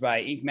acknowledged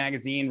by Inc.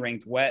 magazine,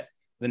 ranked WET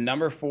the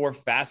 #4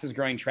 fastest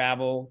growing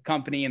travel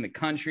company in the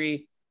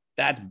country.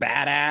 That's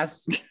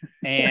badass.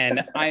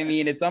 And I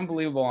mean, it's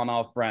unbelievable on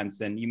all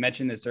fronts. And you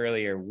mentioned this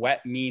earlier,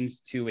 WET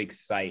means to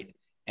excite.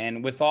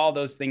 And with all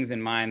those things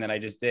in mind that I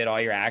just did, all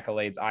your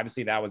accolades,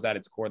 obviously that was at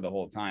its core the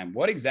whole time.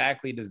 What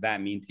exactly does that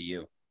mean to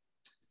you?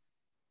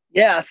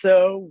 Yeah,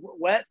 so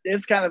WET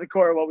is kind of the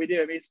core of what we do.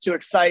 It means to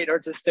excite or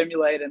to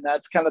stimulate, and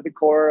that's kind of the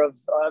core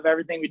of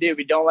everything we do.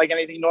 We don't like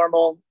anything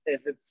normal.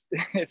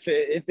 If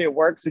it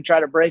works, we try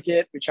to break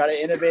it. We try to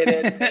innovate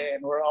it,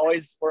 and we're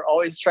always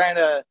trying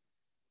to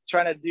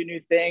do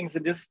new things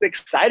and just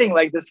exciting,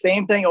 like the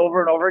same thing over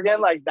and over again.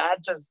 Like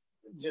that just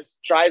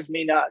drives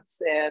me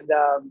nuts, and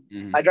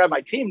I drive my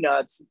team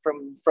nuts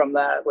from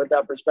that with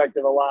that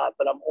perspective a lot.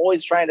 But I'm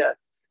always trying to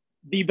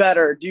be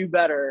better, do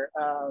better.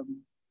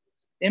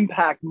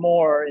 Impact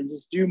more and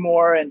just do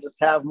more and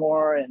just have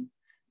more and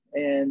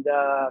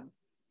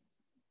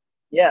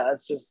yeah,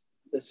 it's just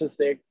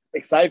the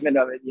excitement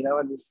of it, you know,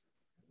 and just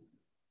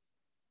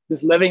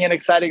living an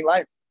exciting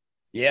life.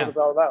 Yeah, that's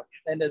what it's all about,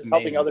 and just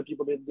helping other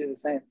people to do the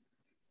same.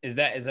 Is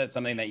that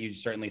something that you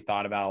certainly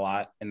thought about a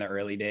lot in the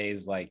early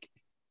days? Like,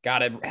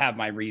 gotta have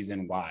my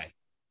reason why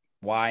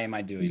am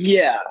I doing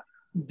yeah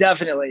this?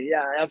 Definitely.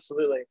 Yeah,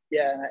 absolutely.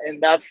 Yeah.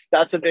 And that's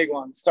a big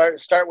one. Start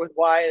with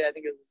why. I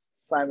think it's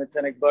Simon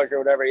Sinek book or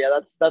whatever. Yeah,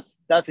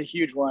 that's a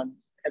huge one,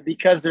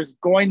 because there's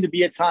going to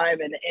be a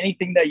time in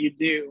anything that you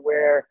do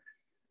where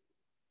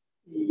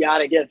you got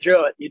to get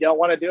through it. You don't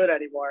want to do it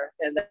anymore.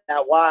 And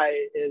that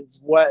why is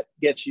what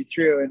gets you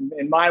through.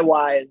 And my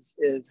why is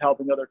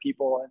helping other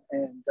people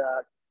and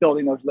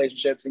building those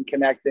relationships and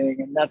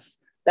connecting. And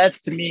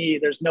that's to me,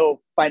 there's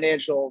no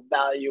financial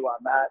value on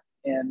that.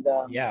 And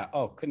yeah.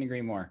 Oh, couldn't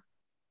agree more.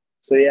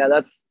 So yeah,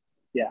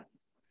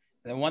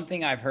 The one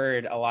thing I've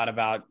heard a lot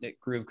about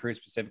Groove Crew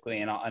specifically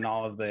and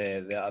all of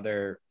the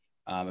other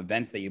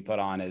events that you put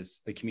on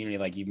is the community,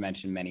 like you've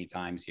mentioned many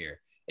times here.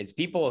 It's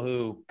people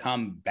who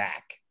come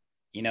back.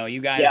 You know,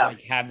 you guys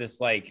like have this,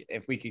 like,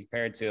 if we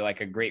compare it to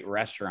like a great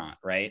restaurant,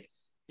 right?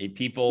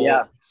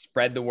 People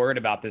spread the word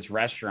about this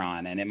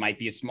restaurant, and it might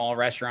be a small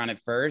restaurant at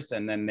first,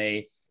 and then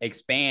they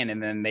expand,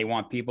 and then they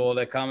want people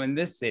to come in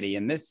this city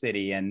and this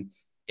city. And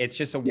it's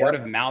just a word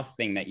of mouth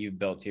thing that you've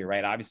built here,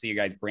 right? Obviously, you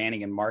guys'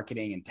 branding and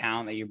marketing and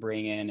talent that you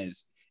bring in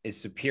is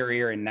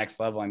superior and next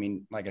level. I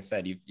mean, like I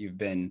said, you've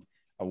been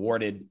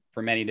awarded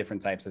for many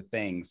different types of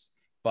things.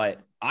 But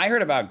I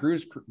heard about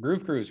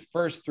Groove Crews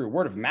first through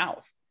word of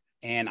mouth,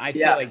 and I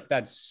feel like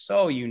that's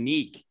so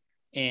unique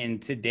in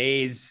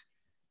today's,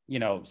 you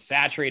know,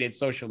 saturated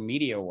social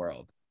media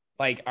world.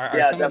 Like, are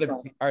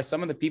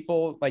some of the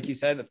people, like you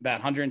said, that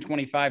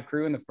 125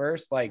 crew in the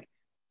first, like,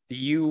 do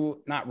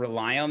you not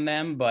rely on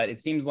them? But it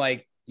seems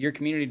like your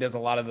community does a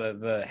lot of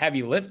the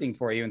heavy lifting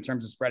for you in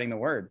terms of spreading the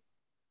word.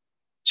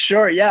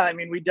 Sure. Yeah. I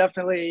mean, we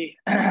definitely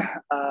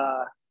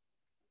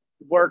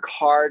work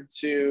hard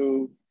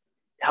to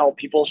help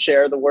people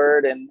share the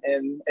word. And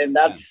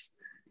that's,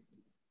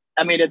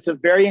 I mean, it's a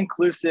very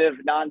inclusive,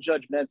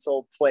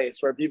 non-judgmental place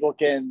where people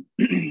can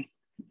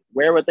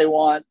wear what they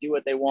want, do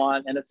what they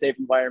want in a safe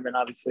environment,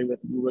 obviously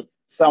with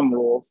some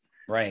rules.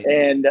 Right.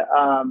 And,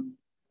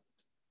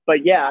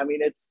 but yeah, I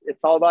mean,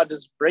 it's all about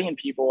just bringing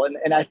people.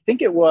 And I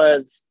think it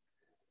was,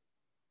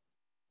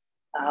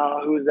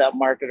 who was that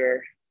marketer?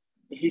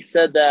 He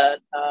said that,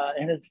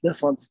 and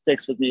this one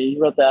sticks with me. He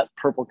wrote that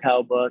Purple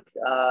Cow book.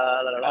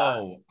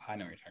 Oh, I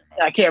know what you're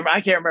talking about.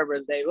 I can't remember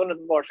his name. One of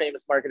the more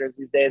famous marketers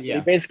these days. Yeah.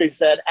 He basically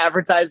said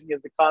advertising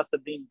is the cost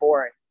of being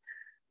boring.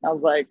 And I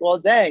was like, well,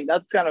 dang,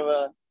 that's kind of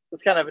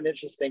an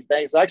interesting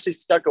thing. So I actually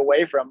stuck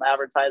away from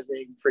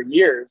advertising for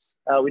years.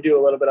 We do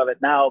a little bit of it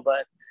now,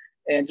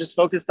 and just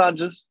focused on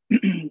just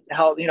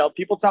how, you know,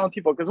 people telling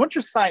people, because once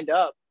you're signed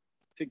up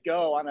to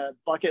go on a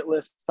bucket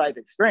list type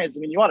experience,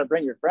 I mean, you want to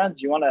bring your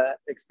friends, you want to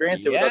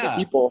experience it with other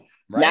people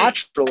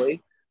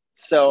naturally.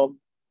 So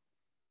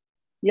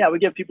yeah, we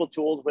give people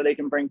tools where they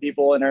can bring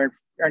people and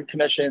earn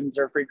commissions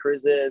or free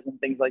cruises and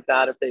things like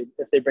that if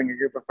they bring a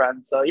group of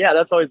friends. So yeah,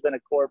 that's always been a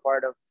core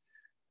part of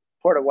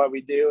what we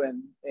do.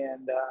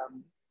 And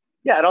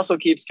yeah, it also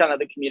keeps kind of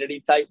the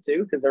community tight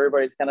too, because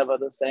everybody's kind of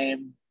the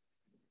same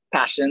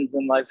passions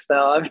and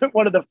lifestyle.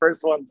 One of the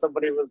first ones,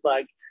 somebody was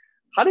like,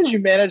 how did you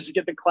manage to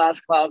get the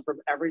class clown from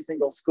every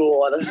single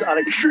school on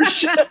a cruise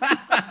ship?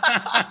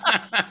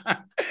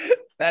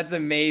 That's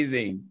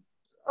amazing.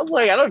 I was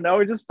like, I don't know.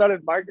 We just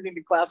started marketing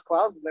to class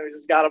clowns and then we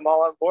just got them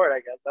all on board, I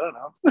guess. I don't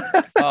know.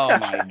 Oh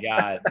my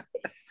God.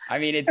 I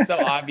mean, it's so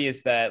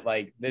obvious that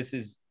like, this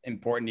is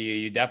important to you.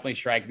 You definitely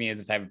strike me as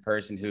the type of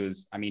person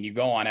who's, I mean, you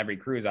go on every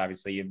cruise,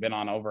 obviously you've been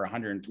on over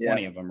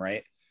 120 of them,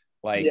 right?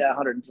 Like,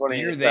 120.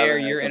 You're there,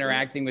 you're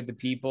interacting with the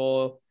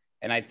people.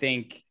 And I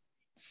think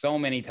so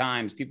many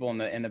times people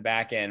in the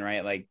back end,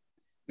 right? Like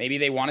maybe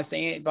they want to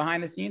stay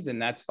behind the scenes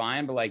and that's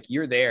fine, but like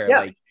you're there,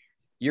 like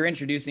you're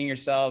introducing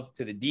yourself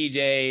to the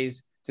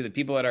DJs, to the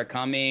people that are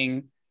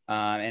coming.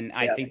 And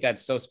I think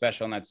that's so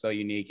special and that's so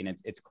unique. And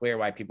it's clear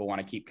why people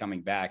want to keep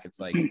coming back. It's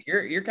like,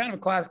 you're kind of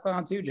a class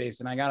clown too,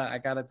 Jason. I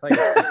gotta tell you.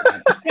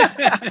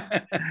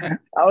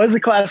 I was a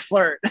class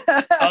flirt.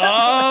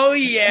 Oh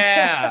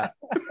yeah.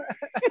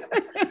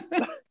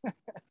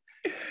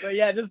 But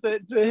yeah, just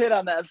to hit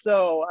on that.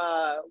 So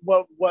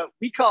what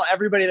we call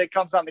everybody that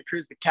comes on the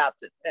cruise the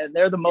captain, and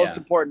they're the most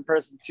important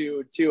person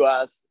to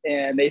us.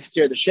 And they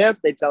steer the ship.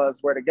 They tell us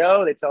where to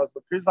go. They tell us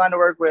what cruise line to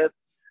work with,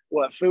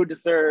 what food to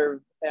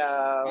serve,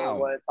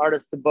 what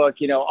artists to book,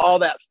 all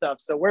that stuff.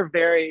 So we're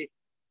very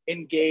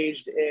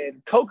engaged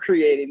in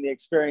co-creating the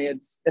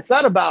experience. It's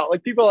not about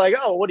like people are like,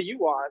 oh, what do you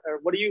want? Or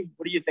what do you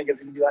think is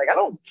going to be like? I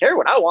don't care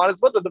what I want.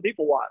 It's what do the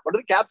people want? What do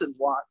the captains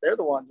want? They're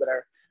the ones that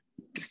are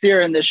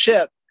steering the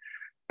ship.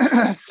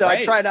 So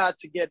I try not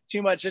to get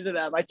too much into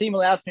that. My team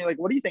will ask me like,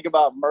 what do you think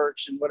about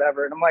merch and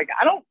whatever? And I'm like,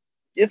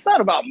 it's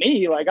not about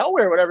me. Like I'll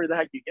wear whatever the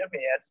heck you give me.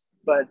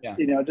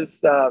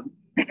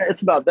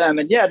 It's about them.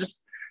 And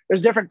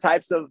there's different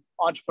types of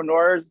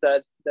entrepreneurs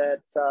that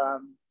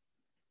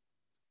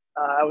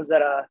I was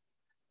at a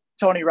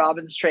Tony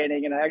Robbins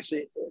training, and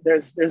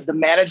there's the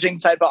managing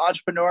type of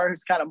entrepreneur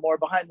who's kind of more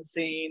behind the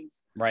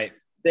scenes. Right.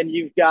 Then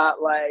you've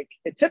got like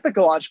a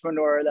typical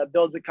entrepreneur that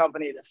builds a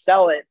company to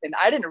sell it. And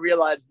I didn't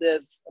realize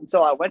this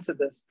until I went to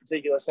this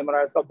particular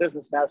seminar. It's called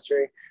Business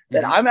Mastery.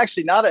 That I'm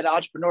actually not an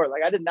entrepreneur.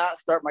 Like I did not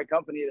start my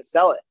company to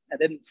sell it. I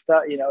didn't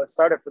start,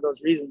 start it for those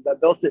reasons. I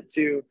built it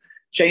to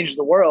change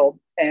the world.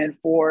 And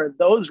for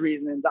those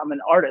reasons, I'm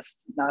an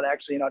artist, not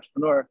actually an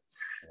entrepreneur.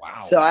 Wow.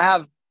 So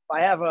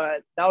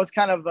that was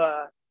kind of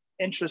a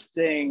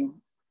interesting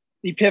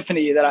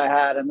epiphany that I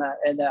had in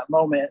that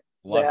moment.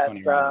 Love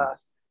Tony Robbins.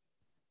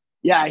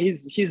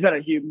 He's been a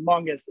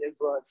humongous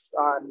influence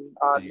on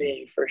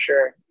me for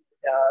sure.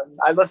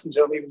 I listened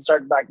to him even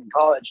starting back in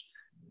college,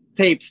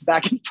 tapes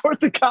back and forth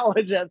to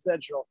college at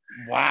Central.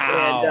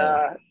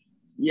 Wow.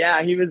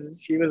 And he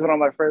was one of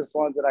my first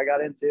ones that I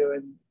got into,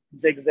 and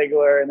Zig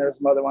Ziglar, and there's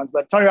some other ones,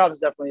 but Tony Robbins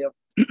definitely of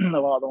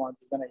all the ones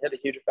has had a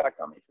huge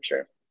effect on me for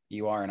sure.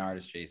 You are an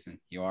artist, Jason.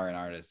 You are an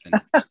artist,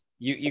 and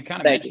you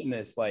kind of mentioned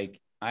this. Like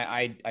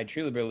I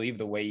truly believe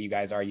the way you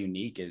guys are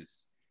unique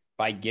is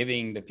by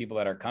giving the people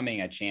that are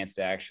coming a chance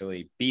to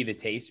actually be the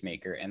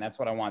tastemaker. And that's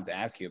what I wanted to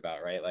ask you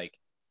about, right? Like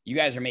you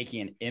guys are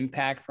making an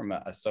impact from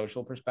a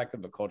social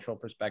perspective, a cultural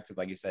perspective,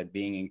 like you said,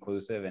 being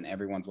inclusive and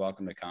everyone's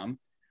welcome to come.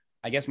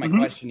 I guess my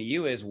question to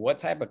you is what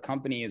type of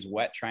company is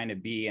WET trying to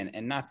be?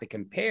 And not to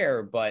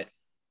compare, but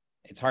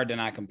it's hard to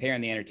not compare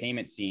in the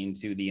entertainment scene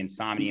to the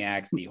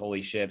Insomniacs, the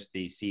Holy Ships,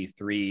 the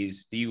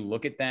C3s. Do you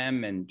look at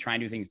them and try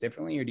and do things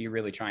differently, or do you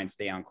really try and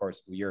stay on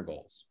course with your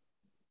goals?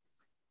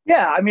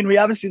 Yeah, I mean, we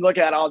obviously look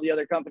at all the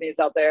other companies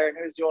out there and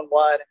who's doing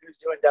what, and who's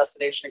doing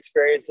destination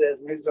experiences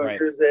and who's doing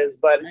cruises.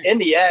 But in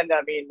the end,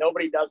 I mean,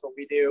 nobody does what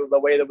we do the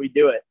way that we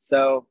do it.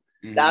 So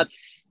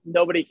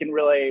nobody can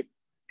really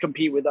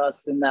compete with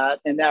us in that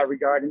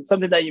regard. And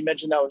something that you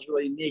mentioned that was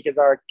really unique is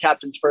our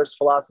captain's first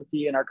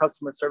philosophy and our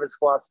customer service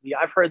philosophy.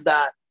 I've heard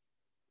that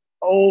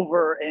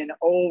over and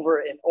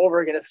over and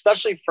over again,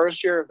 especially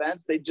first year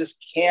events. They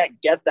just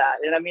can't get that.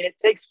 And I mean, it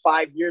takes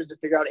 5 years to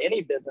figure out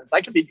any business.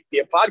 I could be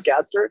a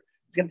podcaster.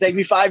 It's going to take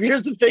me 5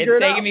 years to figure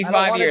it out. It's taking me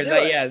 5 years,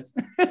 yes.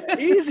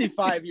 Easy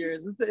 5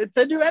 years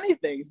to do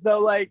anything.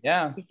 So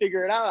to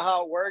figure it out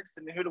how it works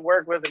and who to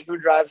work with and who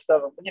drives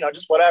stuff,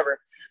 just whatever.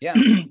 Yeah.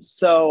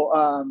 So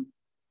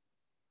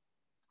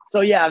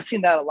I've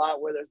seen that a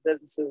lot where there's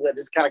businesses that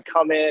just kind of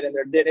come in and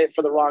they're in it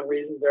for the wrong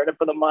reasons. They're in it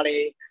for the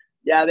money.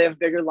 Yeah, they have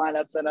bigger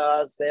lineups than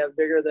us. They have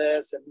bigger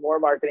this and more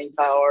marketing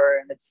power.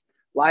 And it's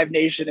Live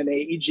Nation and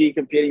AEG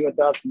competing with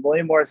us and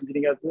William Morris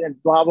competing with us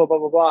and blah, blah, blah,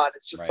 blah, blah. And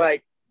it's just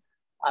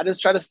I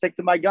just try to stick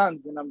to my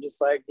guns, and I'm just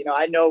like,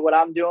 I know what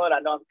I'm doing. I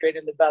know I'm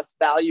creating the best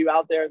value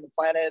out there in the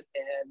planet,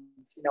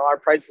 and our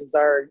prices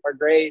are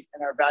great,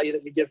 and our value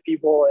that we give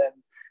people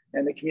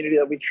and the community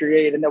that we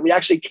create, and that we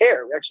actually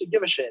care. We actually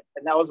give a shit.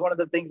 And that was one of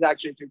the things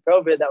actually through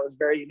COVID that was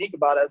very unique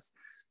about us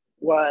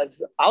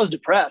was I was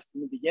depressed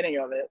in the beginning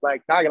of it.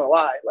 Like, not gonna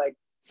lie, like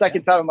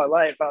second time in my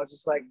life, I was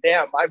just like,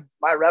 damn,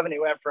 my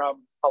revenue went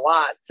from a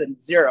lot to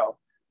zero.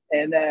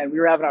 And then we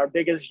were having our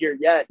biggest year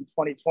yet in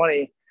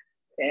 2020.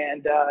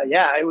 And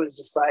it was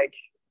just like,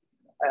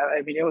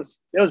 I mean, it was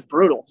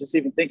brutal just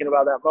even thinking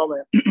about that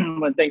moment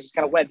when things just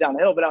kind of went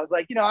downhill. But I was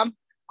like,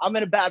 I'm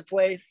in a bad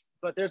place,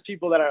 but there's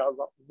people that are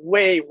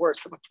way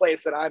worse of a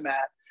place than I'm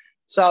at.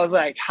 So I was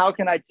like, how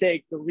can I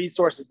take the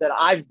resources that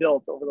I've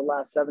built over the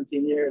last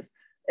 17 years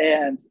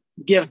and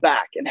give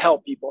back and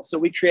help people? So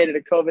we created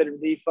a COVID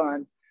relief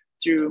fund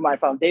through my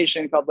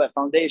foundation called WET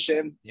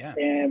Foundation. Yeah.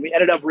 And we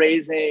ended up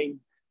raising,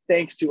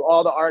 thanks to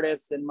all the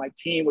artists and my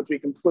team, which we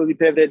completely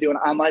pivoted, doing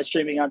online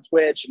streaming on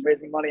Twitch and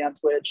raising money on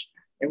Twitch.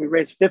 And we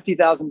raised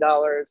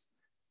 $50,000.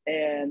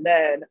 And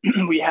then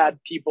we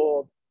had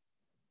people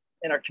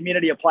in our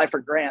community apply for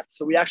grants.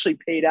 So we actually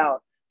paid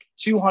out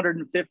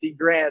 250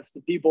 grants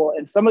to people.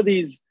 And some of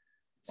these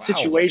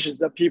situations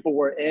that people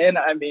were in.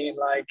 I mean,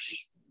 like,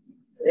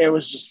 it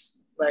was just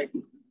like,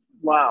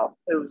 wow,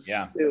 it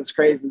was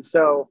crazy.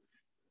 So,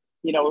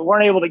 we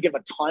weren't able to give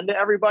a ton to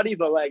everybody,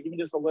 but like even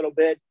just a little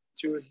bit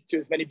to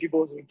as many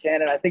people as we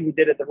can. And I think we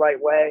did it the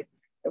right way.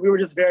 And we were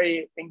just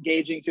very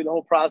engaging through the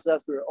whole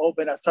process. We were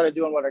open. I started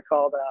doing what we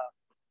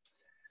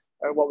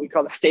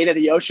call the State of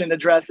the Ocean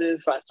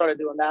addresses. So I started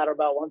doing that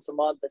about once a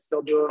month. I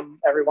still do them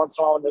every once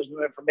in a while when there's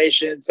new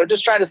information. So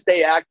just trying to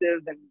stay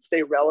active and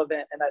stay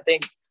relevant. And I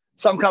think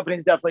some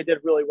companies definitely did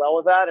really well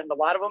with that. And a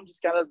lot of them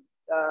just kind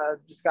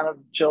of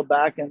chilled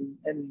back and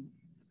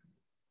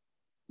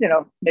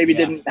maybe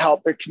didn't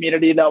help their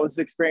community that was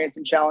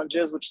experiencing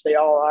challenges, which they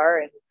all are.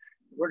 And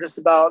we're just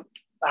about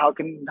how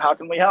can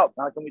we help?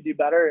 How can we do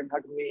better? And how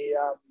can we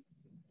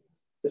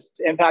just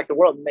impact the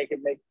world and make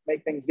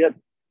things good?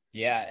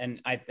 Yeah.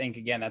 And I think,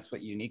 again, that's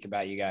what's unique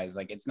about you guys.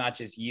 Like, it's not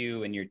just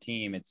you and your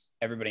team, it's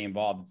everybody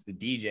involved. It's the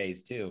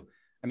DJs too.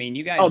 I mean,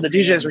 you guys. Oh, the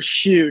DJs were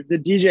huge. The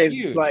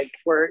DJs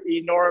were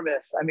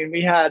enormous. I mean,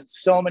 we had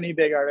so many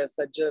big artists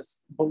that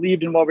just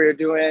believed in what we were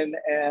doing,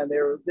 and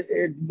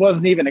it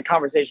wasn't even a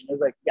conversation. It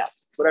was like,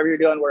 yes, whatever you're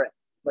doing, we're in.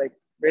 Like,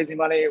 raising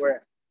money, we're in.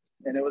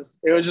 And it was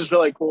just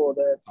really cool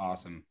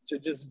to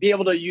just be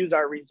able to use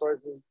our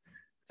resources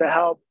to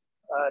help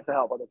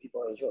other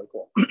people. It was really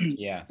cool.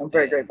 Yeah, I'm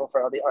very grateful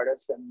for all the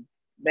artists and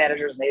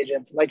managers and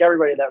agents and like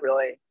everybody that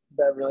really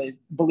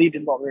believed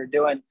in what we were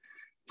doing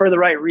for the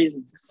right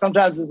reasons.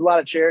 Sometimes there's a lot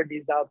of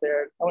charities out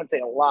there. I wouldn't say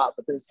a lot,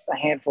 but there's a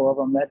handful of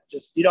them that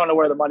just, you don't know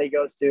where the money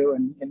goes to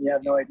and you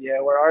have no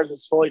idea. Where ours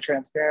is fully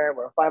transparent.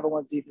 We're a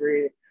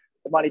 501c3.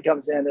 The money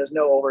comes in, there's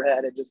no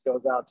overhead. It just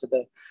goes out to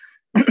the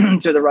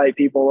to the right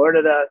people or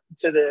to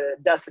the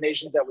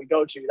destinations that we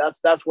go to.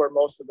 That's where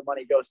most of the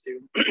money goes to,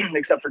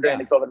 except for during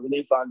the COVID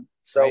relief fund.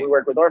 So we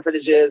work with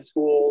orphanages,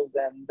 schools,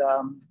 and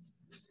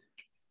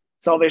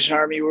Salvation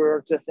Army. We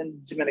worked with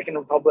in Dominican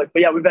Republic.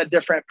 But yeah, we've had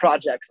different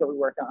projects that we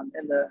work on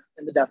in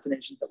the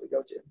destinations that we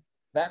go to.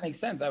 That makes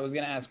sense. I was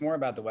going to ask more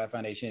about the WEF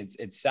Foundation.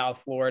 It's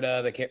South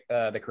Florida,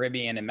 the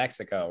Caribbean, and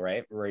Mexico,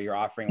 right? Where you're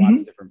offering lots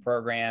of different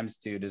programs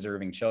to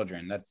deserving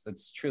children.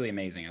 That's truly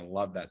amazing. I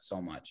love that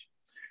so much.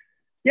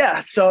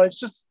 Yeah. So it's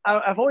just,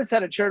 I've always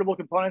had a charitable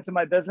component to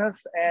my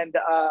business, and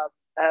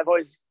I've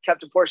always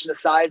kept a portion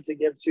aside to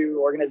give to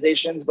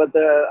organizations, but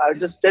I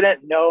just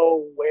didn't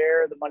know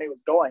where the money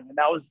was going. And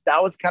that was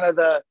kind of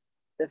the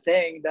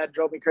thing that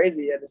drove me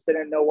crazy. I just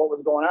didn't know what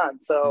was going on.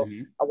 So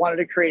I wanted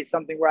to create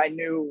something where I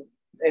knew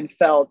and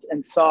felt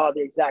and saw the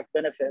exact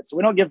benefits. So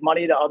we don't give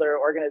money to other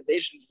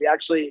organizations. We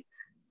actually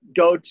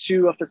go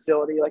to a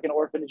facility like an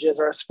orphanages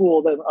or a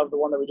school of the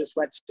one that we just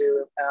went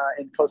to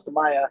in Costa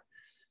Maya.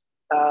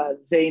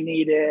 They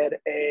needed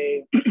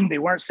they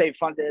weren't safe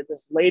funded.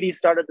 This lady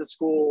started the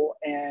school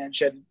and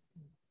she had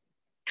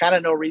kind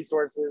of no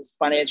resources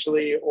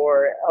financially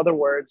or other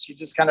words. She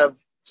just kind of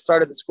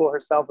started the school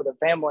herself with her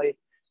family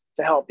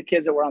to help the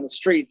kids that were on the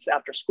streets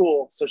after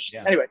school. So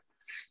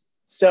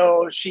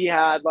So she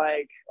had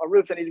like a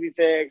roof that needed to be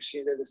fixed. She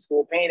needed the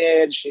school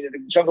painted. She needed a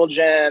jungle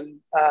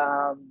gym.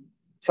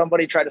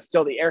 Somebody tried to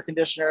steal the air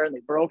conditioner and they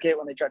broke it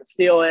when they tried to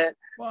steal it.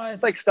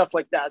 It's like stuff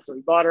like that. So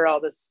we bought her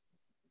all this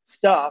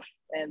stuff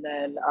and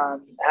then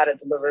had it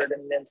delivered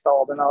and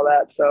installed and all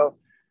that. So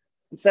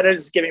instead of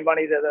just giving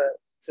money to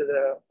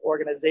the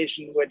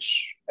organization,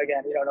 which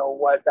again, you don't know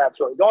what that's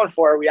really going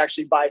for, we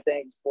actually buy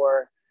things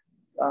for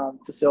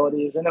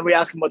facilities, and then we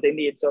ask them what they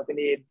need. So if they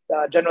need,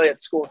 generally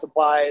it's school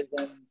supplies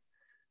and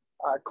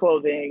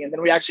clothing, and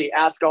then we actually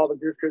ask all the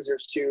Groove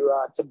Cruisers to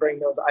bring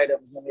those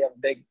items. And then we have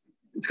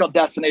it's called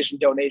destination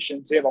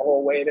donations. So we have a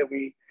whole way that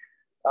we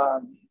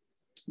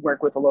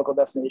work with a local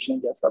destination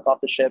and get stuff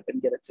off the ship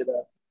and get it to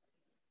the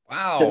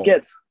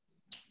kids.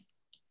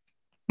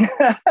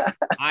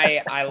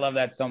 I love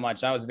that so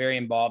much. I was very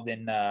involved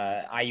in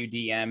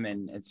IUDM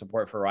and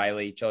support for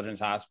Riley Children's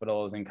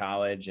Hospitals in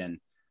college, and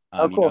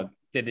cool.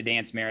 Did the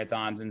dance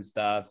marathons and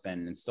stuff,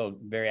 and still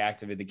very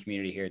active in the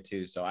community here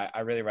too. So I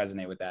really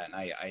resonate with that, and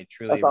I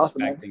truly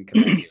respect and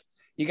commend you.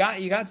 You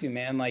got to,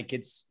 man. Like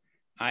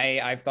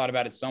I've thought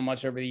about it so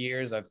much over the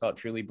years. I've felt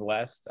truly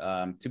blessed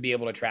to be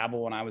able to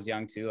travel when I was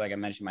young too. Like I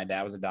mentioned, my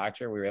dad was a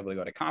doctor. We were able to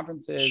go to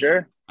conferences.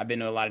 Sure. I've been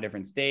to a lot of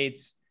different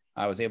states.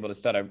 I was able to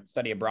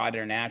study abroad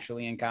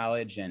internationally in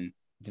college, and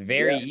it's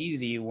very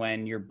easy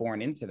when you're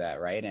born into that,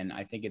 right? And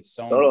I think it's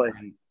so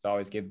important to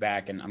always give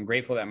back. And I'm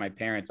grateful that my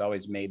parents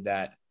always made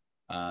that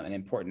an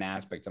important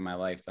aspect of my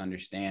life, to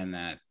understand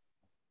that,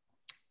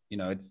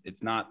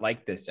 it's not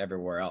like this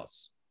everywhere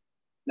else.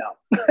 No,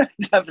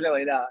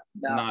 definitely not.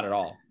 No. Not at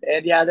all.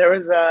 And yeah,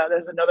 there's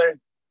another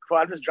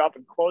quote. I'm just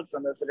dropping quotes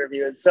on this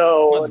interview. And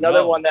so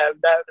another one that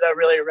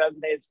really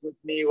resonates with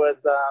me was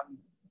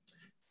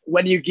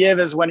when you give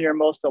is when you're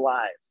most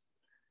alive.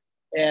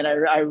 And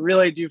I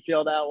really do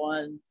feel that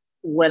one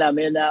when I'm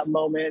in that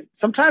moment.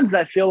 Sometimes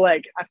I feel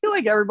like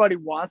everybody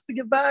wants to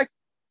give back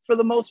for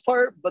the most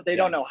part, but they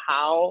don't know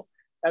how,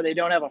 or they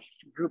don't have a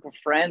group of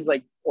friends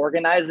like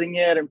organizing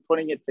it and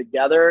putting it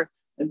together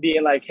and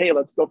being like, hey,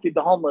 let's go feed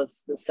the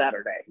homeless this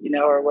Saturday,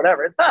 or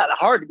whatever. It's not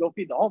hard to go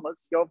feed the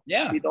homeless.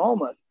 Feed the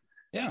homeless.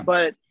 Yeah.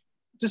 But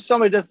just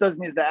somebody just does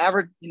needs to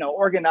average,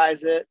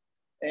 organize it,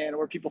 and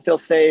where people feel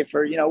safe,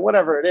 or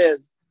whatever it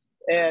is.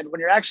 And when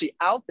you're actually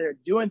out there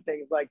doing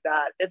things like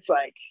that, it's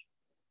like,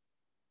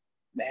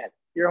 man,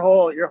 your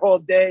whole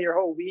day, your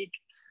whole week,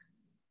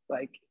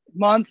 like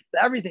month,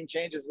 everything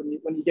changes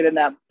when you get in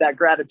that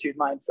gratitude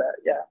mindset.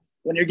 Yeah,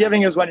 when you're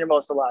giving is when you're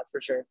most alive,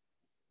 for sure.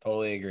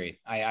 Totally agree.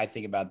 I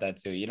think about that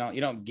too. You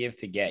don't give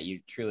to get, you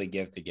truly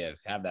give to give.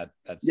 Have that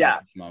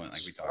moment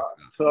like we talked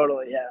about.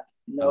 Totally, yeah.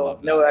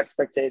 No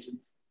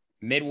expectations.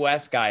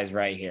 Midwest guys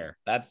right here.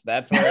 That's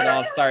where it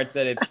all starts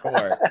at its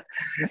core.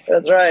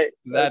 That's right.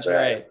 That's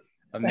right.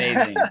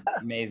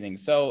 Amazing.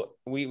 So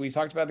we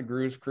talked about the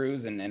Grooves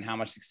Cruise and how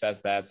much success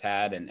that's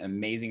had, and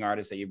amazing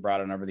artists that you brought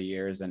on over the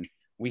years. And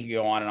we could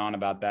go on and on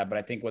about that. But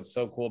I think what's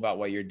so cool about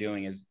what you're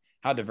doing is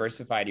how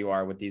diversified you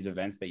are with these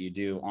events that you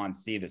do on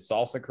sea, the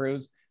Salsa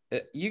Cruise.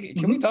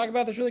 Can we talk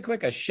about this really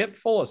quick? A ship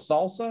full of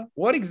salsa?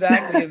 What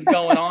exactly is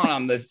going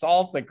on the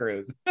Salsa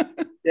Cruise?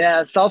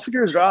 Yeah, Salsa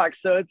Cruise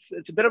rocks. So it's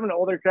a bit of an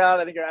older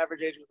crowd. I think our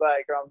average age was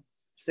like around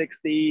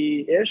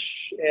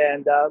 60-ish,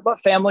 and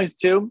but families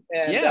too.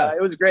 And it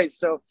was great.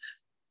 So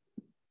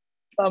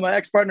my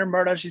ex-partner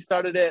Myrna, she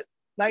started it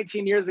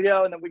 19 years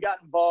ago, and then we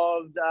got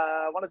involved,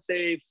 I want to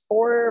say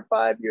 4 or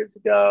 5 years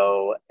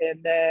ago,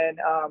 and then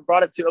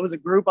brought it to, it was a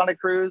group on a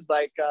cruise,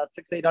 like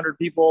 600-800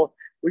 people.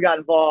 We got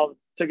involved,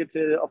 took it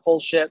to a full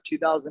ship,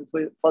 2,000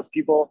 plus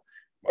people.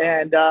 Wow.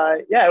 And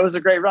it was a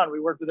great run. We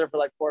worked with her for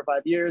like 4 or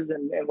 5 years,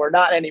 and we're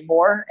not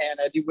anymore. And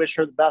I do wish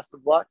her the best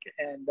of luck.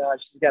 And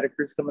she's got a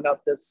cruise coming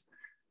up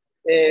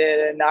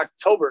in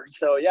October.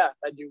 So yeah,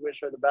 I do wish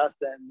her the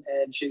best,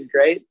 and she's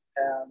great.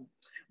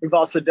 We've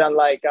also done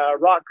like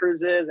rock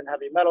cruises and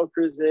heavy metal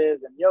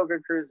cruises and yoga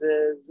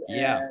cruises.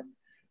 Yeah. And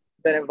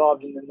been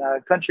involved in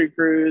the country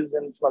cruise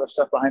and some other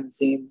stuff behind the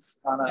scenes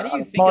on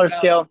a smaller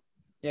scale.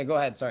 Yeah, go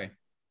ahead. Sorry.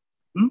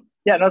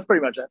 Yeah, no, that's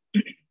pretty much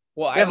it.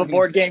 Well, we have a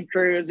board game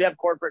cruise. We have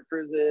corporate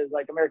cruises,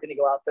 like American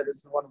Eagle Outfitters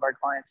has been one of our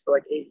clients for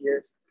like 8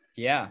 years.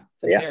 Yeah.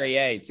 So yeah.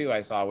 Perrier too, I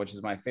saw, which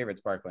is my favorite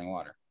sparkling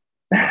water.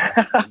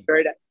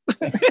 Very nice.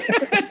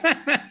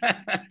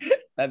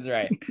 That's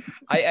right.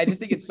 I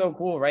just think it's so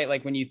cool, right?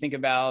 Like when you think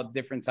about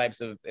different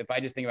types of, if I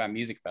just think about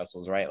music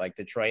festivals, right? Like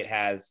Detroit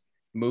has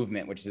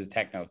Movement, which is a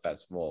techno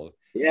festival.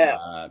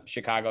 Yeah.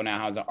 Chicago now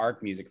has an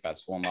Arc Music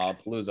Festival in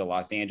Lollapalooza.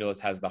 Los Angeles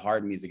has the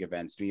hard music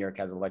events. New York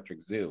has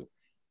Electric Zoo.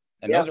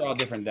 And those are all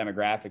different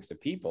demographics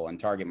of people and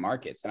target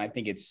markets. And I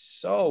think it's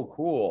so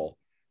cool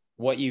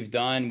what you've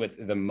done with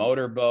the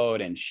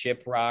motorboat and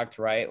Shiprocked,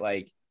 right?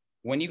 Like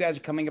when you guys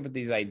are coming up with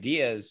these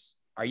ideas,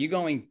 are you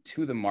going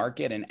to the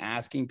market and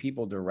asking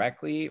people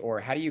directly, or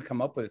how do you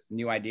come up with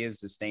new ideas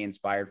to stay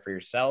inspired for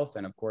yourself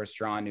and of course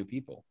draw on new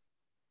people?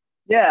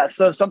 Yeah,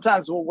 so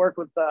sometimes we'll work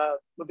with the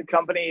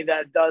company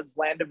that does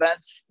land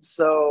events.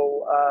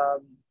 So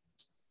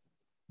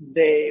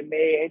they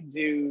may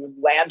do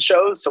land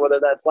shows, so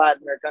whether that's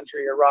Latin or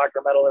country or rock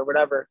or metal or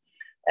whatever,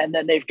 and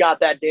then they've got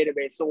that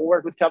database. So we'll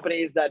work with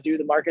companies that do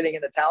the marketing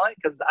and the talent,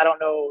 because I don't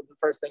know the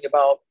first thing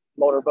about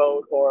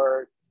Motorboat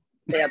or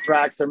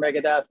Anthrax or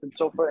Megadeth and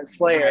so forth and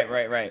Slayer.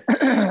 Right.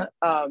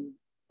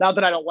 Not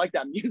that I don't like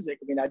that music.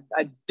 I mean,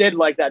 I did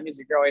like that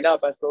music growing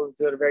up. I still listen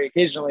to it very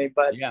occasionally,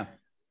 but yeah.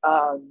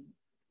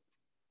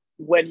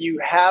 When you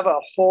have a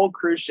whole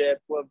cruise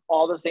ship with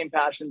all the same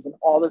passions and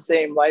all the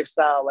same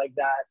lifestyle like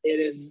that, it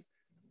is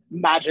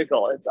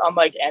magical. It's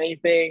unlike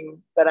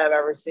anything that I've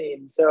ever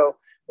seen. So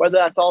whether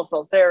that's all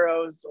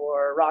salseros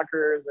or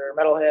rockers or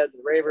metalheads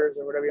or ravers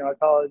or whatever you want to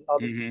call it, all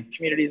the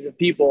communities of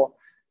people,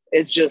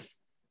 it's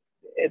just,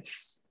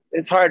 it's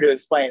hard to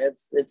explain.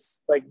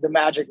 It's like the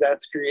magic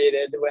that's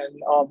created when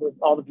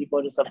all the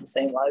people just have the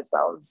same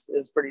lifestyle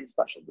is pretty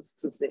special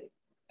to see.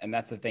 And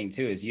that's the thing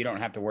too, is you don't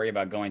have to worry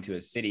about going to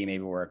a city,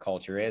 maybe where a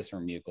culture is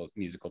from a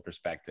musical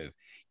perspective.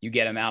 You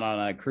get them out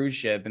on a cruise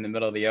ship in the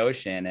middle of the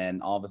ocean,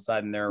 and all of a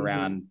sudden they're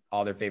around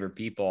all their favorite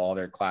people, all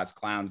their class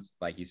clowns,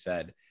 like you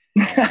said,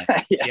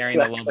 sharing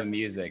the love of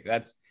music.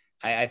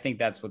 I think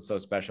that's what's so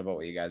special about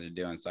what you guys are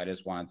doing. So I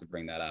just wanted to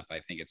bring that up.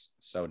 I think it's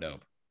so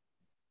dope.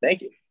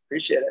 Thank you.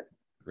 Appreciate it.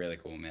 Really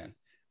cool, man.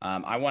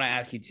 I want to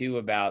ask you too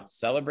about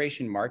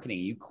celebration marketing.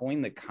 You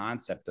coined the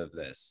concept of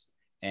this.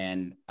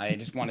 And I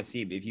just want to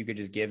see if you could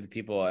just give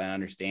people an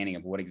understanding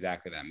of what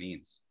exactly that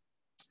means.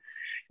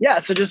 Yeah,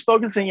 so just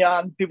focusing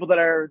on people that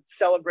are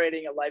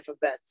celebrating a life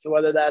event. So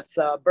whether that's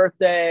a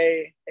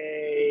birthday,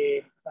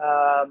 a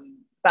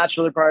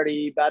bachelor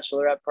party,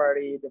 bachelorette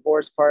party,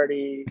 divorce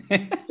party,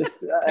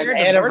 just an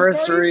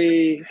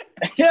anniversary.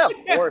 Yeah,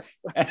 of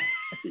course. Are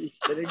you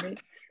kidding me?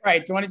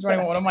 Right,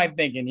 2021, what am I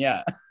thinking?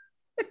 Yeah.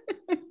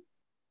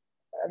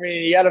 I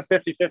mean, you got a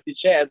 50-50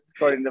 chance,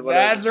 according to what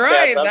that's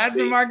right. That's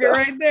the market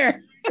right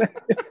there.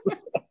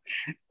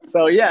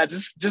 So yeah,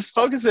 just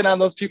focusing on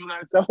those people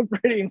that are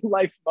celebrating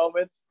life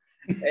moments,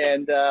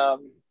 and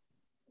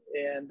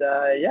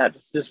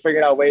just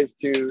figuring out ways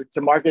to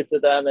market to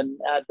them and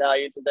add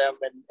value to them.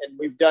 And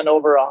we've done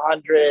over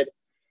 100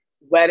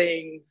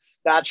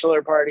 weddings,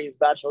 bachelor parties,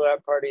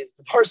 bachelorette parties,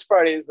 divorce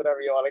parties,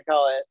 whatever you want to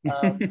call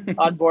it,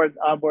 on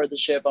board the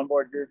ship, on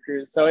board Groove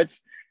Cruise. So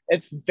it's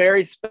it's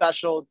very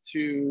special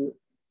to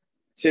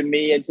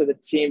me and to the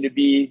team to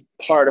be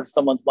part of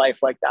someone's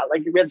life like that.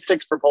 Like we had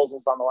 6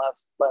 proposals on the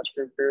last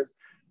group cruise.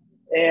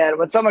 And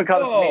when someone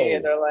comes to me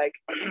and they're like,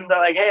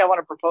 hey, I want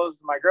to propose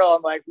to my girl.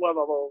 I'm like,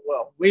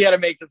 whoa. We got to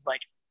make this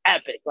like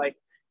epic. Like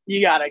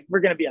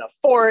we're going to be in a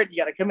fort.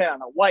 You got to come in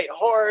on a white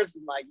horse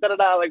and like,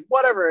 like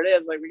whatever it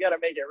is. Like we got to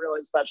make it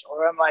really special.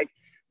 Or I'm like,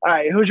 all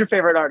right, who's your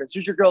favorite artist?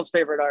 Who's your girl's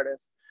favorite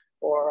artist?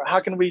 Or how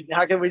can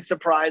we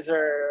surprise her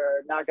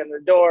or knock on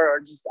their door or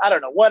just, I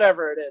don't know,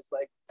 whatever it is.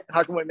 Like,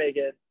 how can we make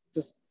it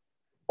just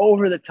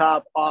over the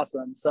top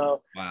awesome?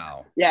 So,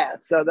 wow. Yeah.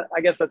 So I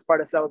guess that's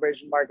part of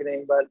celebration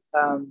marketing, but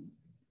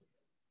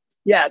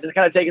yeah, just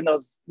kind of taking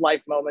those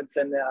life moments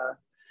and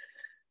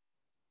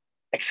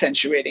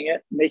accentuating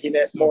it, making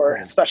it more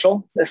cool.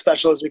 special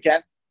as we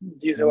can,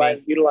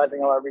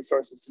 utilizing all our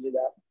resources to do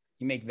that.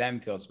 You make them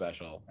feel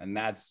special. And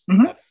that's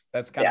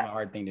kind of a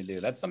hard thing to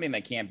do. That's something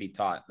that can't be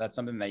taught. That's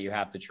something that you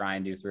have to try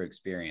and do through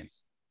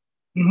experience.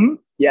 Mm-hmm.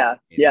 Yeah,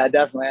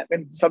 definitely. I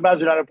mean,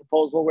 sometimes we're on a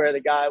proposal where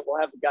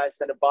we'll have the guy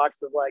send a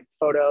box of like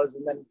photos,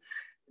 and then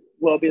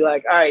we'll be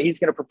like, all right, he's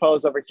going to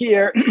propose over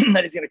here.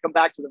 Then he's going to come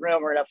back to the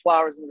room. We're going to have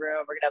flowers in the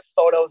room. We're going to have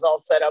photos all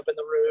set up in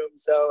the room.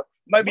 So it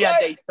might be on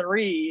day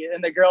 3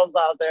 and the girl's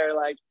out there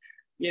like,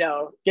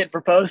 get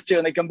proposed to,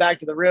 and they come back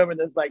to the room and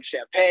there's like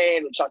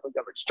champagne with chocolate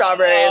covered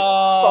strawberries,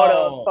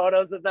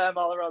 photos of them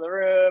all around the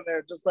room.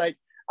 They're just like,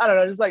 I don't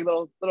know, just like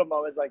little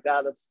moments like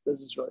that. This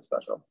is really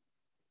special.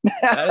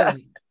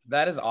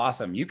 That is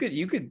awesome. You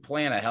could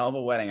plan a hell of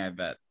a wedding, I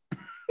bet.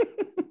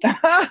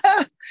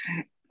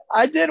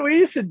 I did. We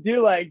used to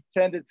do like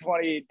 10 to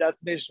 20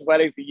 destination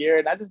weddings a year,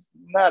 and I just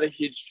not a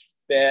huge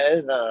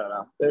fan.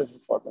 No. It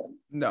just wasn't.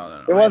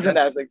 No. It wasn't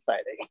as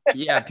exciting.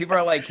 Yeah, people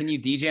are like, "Can you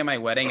DJ my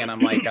wedding?" And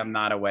I'm like, "I'm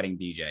not a wedding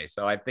DJ."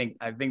 So I think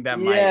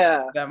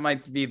that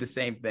might be the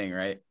same thing,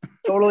 right?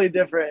 Totally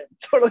different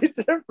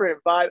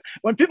vibe.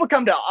 When people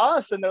come to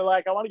us and they're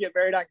like, "I want to get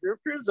married on Groove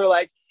Cruise," they're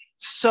like,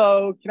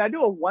 "So can I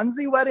do a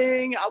onesie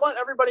wedding? I want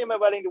everybody in my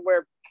wedding to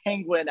wear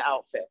penguin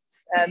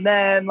outfits." And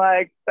then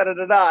like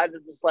and I'm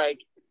just like,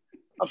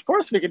 of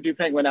course we could do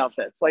penguin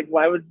outfits. Like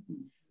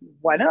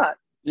why not?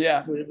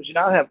 Yeah. Would you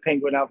not have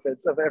penguin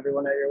outfits of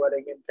everyone at your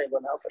wedding in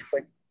penguin outfits?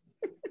 Like,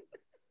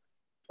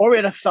 or we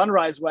had a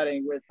sunrise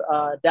wedding with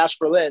Dash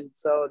Berlin.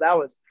 So that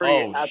was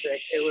pretty epic.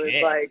 Shit. It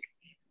was like,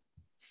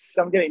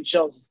 I'm getting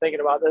chills just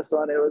thinking about this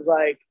one. It was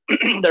like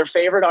their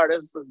favorite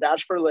artist was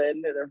Dash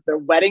Berlin. Their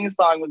wedding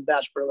song was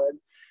Dash Berlin.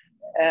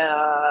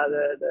 I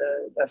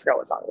forgot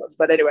what song it was,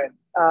 but anyway,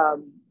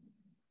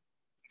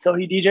 so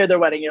he DJ'd their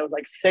wedding. It was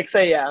like 6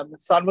 a.m. The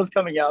sun was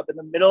coming up in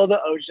the middle of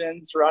the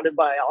ocean, surrounded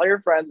by all your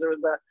friends. There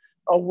was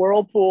a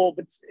whirlpool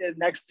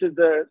next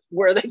to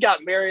where they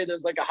got married.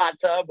 There's like a hot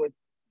tub with,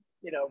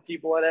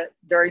 people in it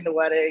during the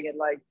wedding. And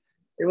like,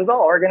 it was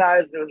all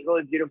organized. It was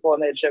really beautiful.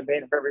 And they had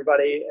champagne for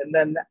everybody. And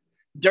then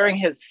during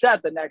his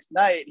set the next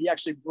night, he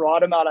actually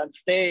brought him out on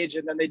stage,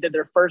 and then they did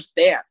their first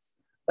dance,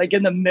 like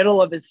in the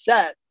middle of his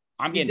set.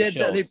 I'm getting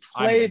chills.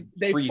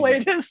 They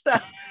played his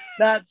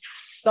that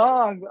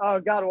song. Oh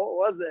God, what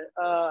was it?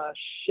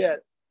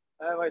 Shit.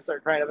 I might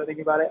start crying if I think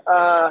about it.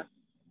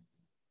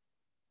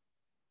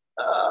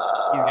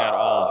 He's got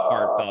all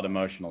heartfelt,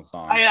 emotional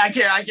songs. I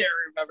can't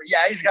remember.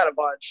 Yeah, he's got a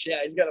bunch.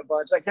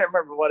 I can't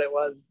remember what it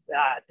was.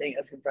 Dang,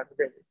 that's gonna drive me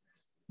crazy.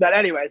 But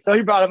anyway, so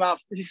he brought him out.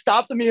 He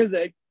stopped the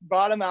music,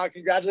 brought him out,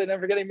 congratulated them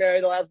for getting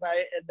married the last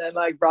night, and then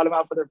like brought him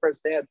out for their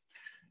first dance.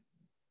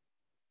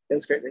 It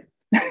was crazy.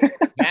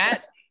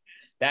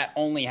 That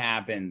only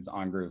happens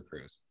on Groove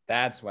Cruise.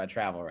 That's what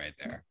travel right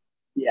there.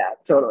 Yeah,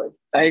 totally.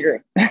 I agree.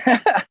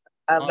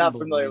 I'm not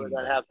familiar with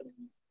that happening.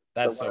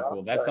 That's so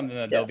cool. That's something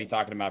that they'll be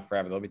talking about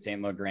forever. They'll be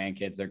telling their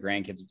grandkids. Their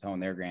grandkids are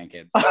telling their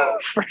grandkids. Oh,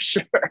 for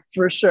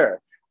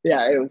sure.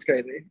 Yeah, it was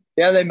crazy.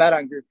 Yeah, they met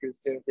on Groove Cruise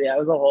too. So yeah, it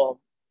was a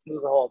whole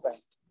thing.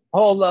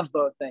 Whole love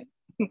boat thing.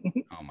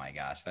 Oh my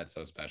gosh, that's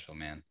so special,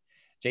 man.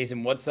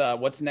 Jason,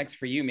 what's next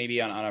for you?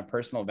 Maybe on a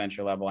personal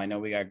venture level. I know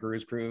we got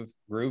Groove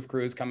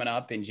Cruise coming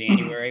up in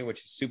January,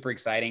 which is super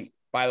exciting.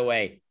 By the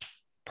way,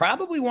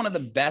 probably one of the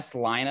best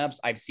lineups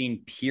I've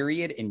seen,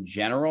 period, in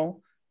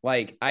general.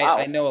 Like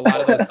I know a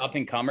lot of those up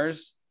and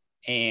comers,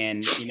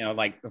 and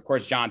like of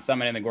course John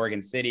Summit and the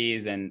Gorgon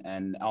Cities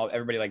and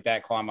everybody like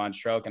that, Claude Von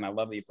Stroke, and I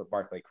love that you put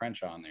Barclay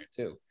Crenshaw on there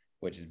too,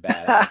 which is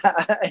bad.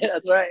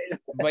 That's right.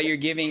 But you're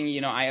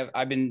giving,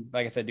 I've been,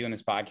 like I said, doing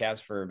this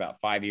podcast for about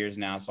 5 years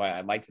now. So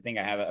I'd like to think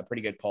I have a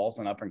pretty good pulse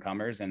on up and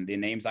comers, and the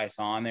names I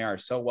saw on there are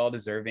so well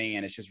deserving.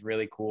 And it's just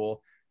really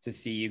cool to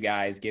see you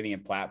guys giving a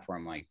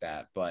platform like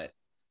that. But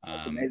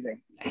that's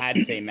amazing. I had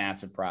to say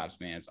massive props,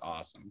 man. It's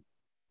awesome.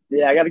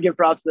 Yeah. I got to give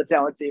props to the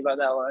talent team on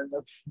that one.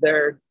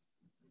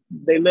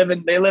 They live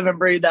and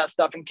breathe that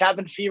stuff. And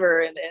Cabin Fever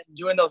and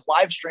doing those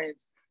live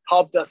streams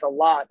helped us a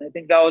lot. And I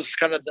think that was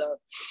kind of the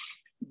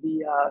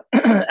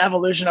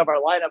evolution of our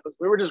lineup. Was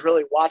we were just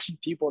really watching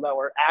people that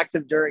were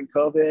active during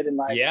COVID and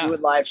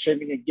doing live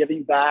streaming and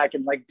giving back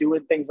and like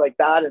doing things like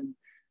that, and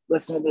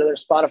listening to their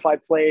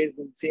Spotify plays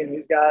and seeing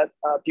who's got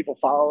people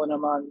following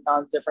them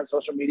on different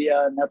social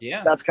media. And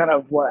that's kind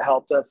of what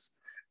helped us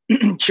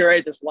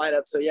curate this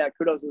lineup. So yeah,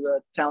 kudos to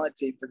the talent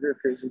team for Groove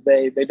Cruises.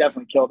 They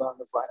definitely killed on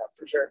this lineup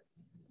for sure.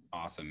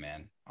 Awesome,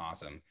 man.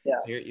 Awesome. Yeah.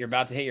 So you're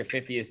about to hit your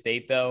 50th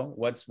date though.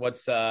 What's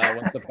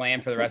the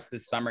plan for the rest of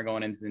this summer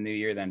going into the new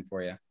year then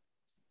for you?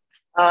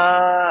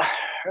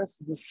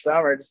 Rest of the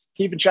summer, just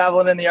keeping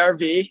traveling in the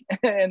RV.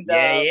 And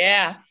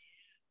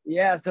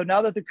yeah. So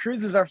now that the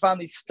cruises are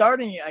finally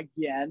starting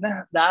again,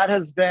 that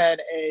has been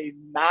a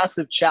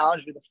massive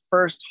challenge. We're the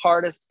first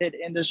hardest hit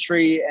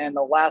industry and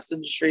the last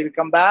industry to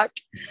come back.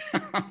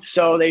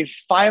 So they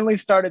finally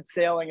started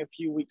sailing a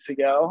few weeks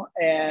ago,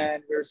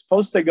 and we were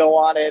supposed to go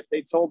on it.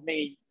 They told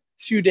me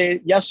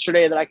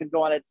yesterday that I could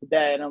go on it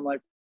today. And I'm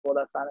like, well,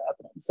 that's not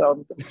happening. So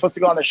I'm supposed to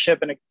go on the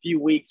ship in a few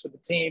weeks with the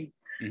team.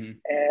 Mm-hmm.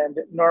 And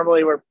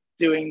normally we're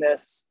doing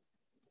this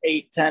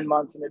 8-10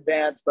 months in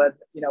advance, but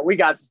we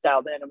got this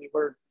dialed in. I mean,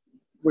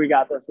 we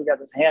got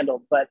this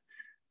handled, but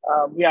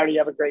we already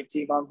have a great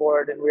team on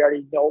board and we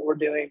already know what we're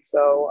doing.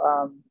 So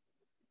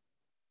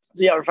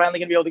yeah, we're finally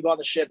gonna be able to go on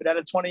the ship. It had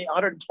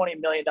 $120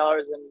 million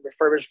in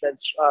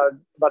refurbishments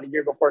about a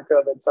year before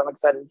COVID. So I'm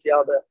excited to see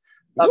all the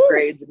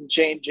upgrades and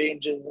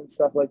changes and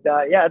stuff like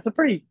that. Yeah, it's a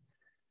pretty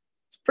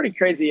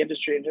crazy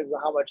industry in terms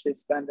of how much they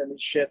spend on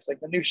these ships. Like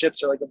the new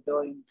ships are like $1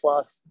 billion+,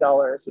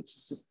 which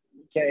is just,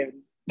 you can't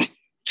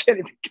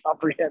even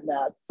comprehend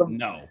that.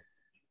 No.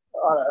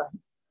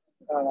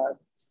 On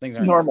a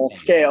normal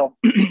scale.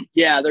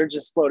 Yeah, they're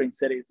just floating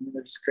cities. I mean,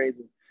 they're just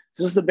crazy.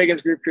 So this is the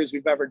biggest group cruise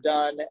we've ever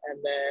done.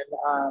 And then,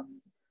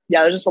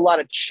 there's just a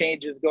lot of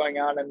changes going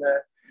on in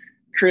the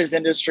cruise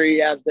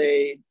industry as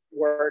they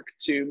work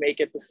to make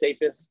it the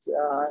safest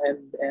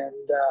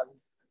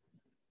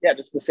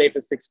just the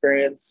safest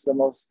experience, the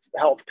most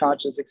health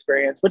conscious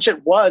experience, which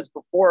it was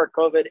before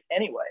COVID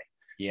anyway.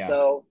 Yeah.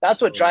 So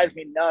that's what drives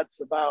me nuts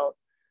about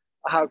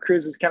how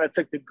cruises kind of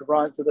took the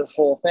grunt of this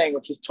whole thing,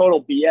 which was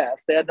total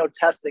BS. They had no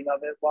testing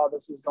of it while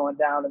this was going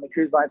down, and the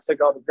cruise lines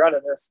took all the grunt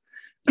of this.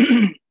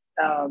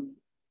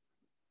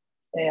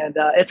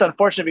 It's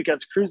unfortunate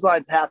because cruise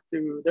lines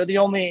they're the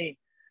only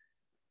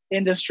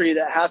industry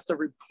that has to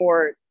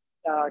report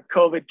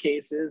COVID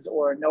cases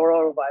or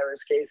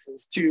norovirus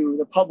cases to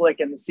the public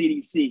and the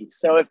CDC.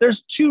 So if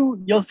there's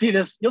you'll see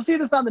this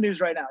on the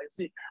news right now. You'll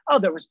see,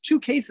 there was 2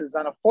 cases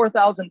on a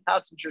 4,000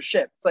 passenger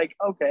ship. It's like,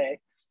 okay,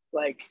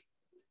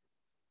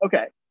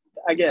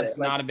 I get That's it.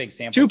 Not a big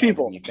sample. 2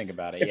 people. When you think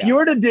about it. If you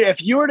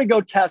were to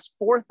go test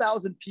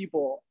 4,000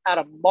 people at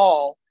a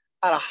mall,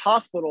 at a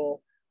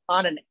hospital,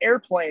 on an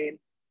airplane,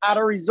 at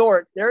a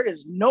resort, there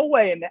is no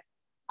way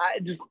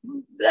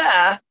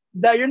that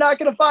you're not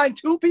going to find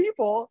 2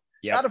 people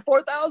out of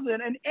 4,000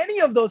 in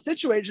any of those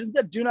situations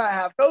that do not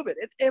have COVID.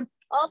 It's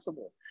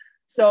impossible.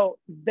 So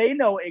they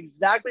know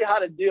exactly how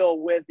to deal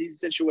with these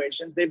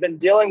situations. They've been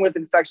dealing with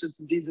infectious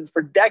diseases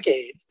for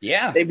decades.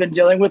 Yeah. They've been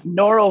dealing with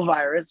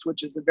norovirus,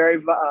 which is a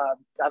very,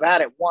 I've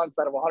had it once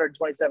out of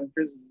 127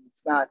 cruises.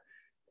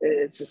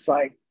 It's just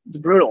like, it's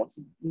brutal.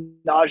 It's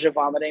nausea,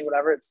 vomiting,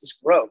 whatever. It's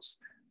just gross.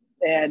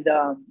 And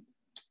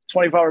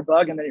 24-hour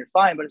bug, and then you're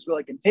fine, but it's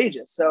really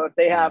contagious. So if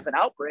they have an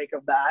outbreak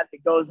of that,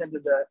 it goes into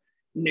the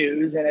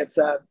news and it's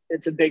a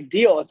big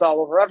deal. It's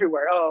all over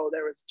everywhere. Oh,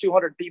 there was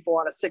 200 people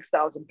on a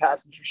 6,000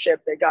 passenger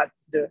ship. They got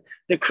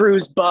the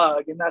cruise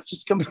bug, and that's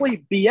just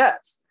complete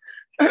BS.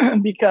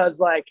 Because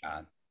like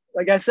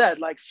I said,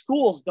 like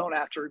schools don't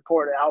have to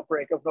report an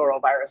outbreak of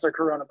norovirus or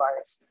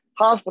coronavirus.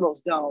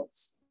 Hospitals don't.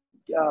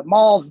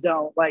 Malls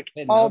don't. Like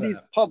all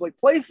these public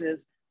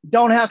places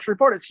don't have to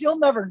report it. So you'll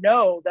never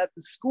know that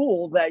the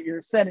school that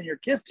you're sending your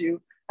kids to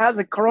has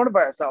a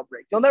coronavirus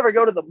outbreak. You'll never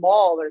go to the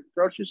mall or the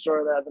grocery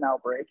store that has an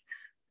outbreak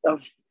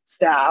of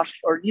staff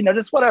or,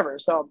 just whatever.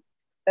 So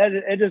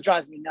it just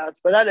drives me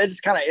nuts, but it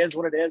just kind of is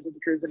what it is with the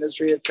cruise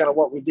industry. It's kind of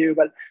what we do,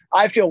 but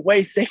I feel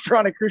way safer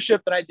on a cruise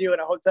ship than I do in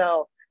a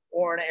hotel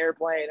or an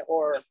airplane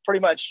or pretty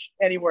much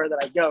anywhere that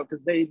I go.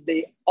 Cause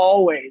they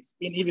always,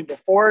 even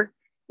before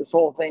this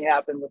whole thing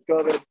happened with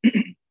COVID,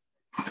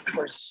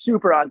 we're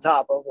super on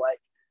top of like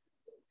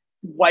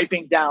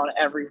wiping down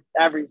everything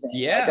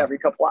like every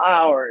couple of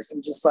hours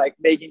and just like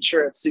making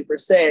sure it's super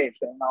safe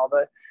and all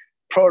the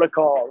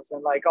protocols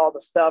and like all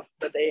the stuff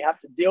that they have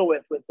to deal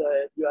with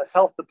the U.S.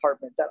 Health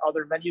Department that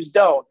other venues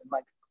don't. And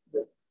like,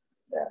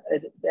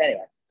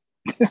 anyway,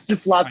 it's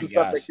just lots of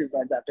stuff that cruise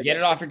lines have to get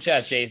it off your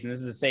chest, Jason. This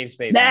is a safe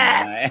space.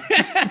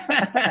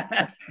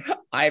 I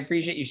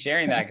appreciate you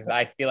sharing that because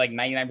I feel like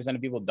 99%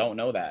 of people don't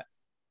know that.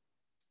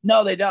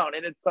 No, they don't.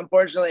 And it's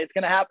unfortunately, it's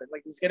going to happen.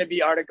 Like there's going to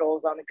be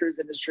articles on the cruise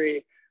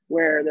industry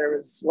where there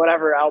was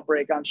whatever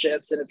outbreak on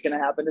ships and it's going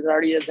to happen. It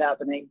already is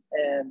happening.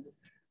 And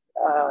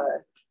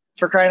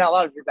for crying out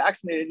loud, if you're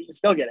vaccinated, you can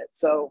still get it.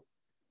 So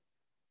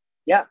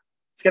yeah,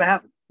 it's going to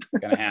happen.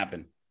 It's going to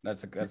happen.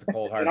 That's a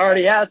cold hard. It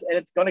already has, and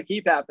it's going to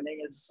keep happening.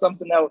 It's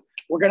something that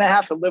we're going to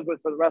have to live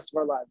with for the rest of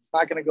our lives. It's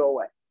not going to go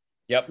away.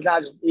 Yep. It's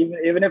not just,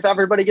 even if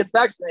everybody gets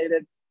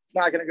vaccinated, it's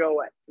not going to go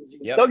away because you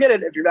can still get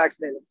it if you're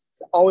vaccinated.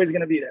 It's always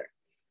going to be there.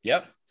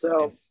 Yep.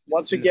 So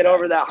once we get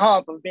over that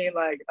hump of being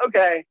like,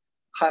 okay,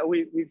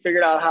 we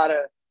figured out how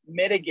to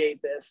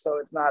mitigate this so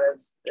it's not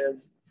as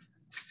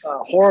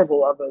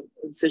horrible of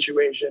a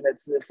situation.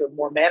 It's a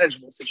more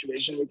manageable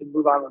situation. We can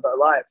move on with our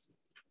lives.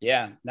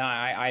 Yeah, no,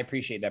 I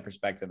appreciate that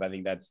perspective. I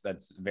think that's a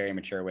very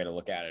mature way to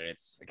look at it.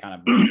 It's kind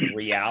of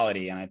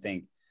reality. And I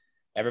think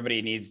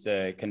everybody needs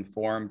to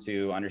conform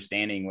to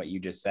understanding what you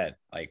just said.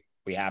 Like,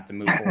 we have to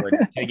move forward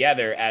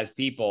together as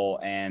people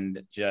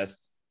and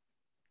just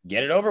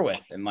get it over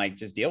with and like,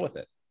 just deal with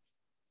it.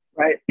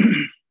 Right.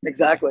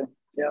 Exactly.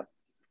 Yeah.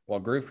 Well,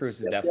 Groove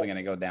Cruise is definitely going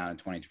to go down in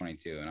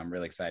 2022. And I'm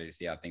really excited to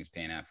see how things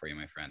pan out for you,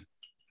 my friend.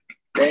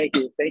 Thank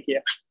you. Thank you.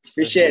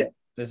 Appreciate it.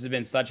 This has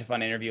been such a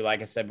fun interview.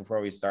 Like I said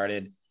before we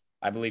started,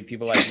 I believe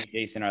people like you,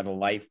 Jason, are the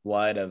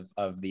lifeblood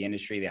of the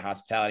industry, the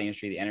hospitality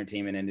industry, the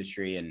entertainment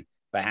industry. And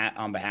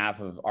on behalf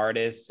of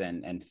artists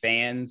and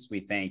fans, we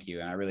thank you.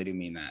 And I really do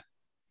mean that.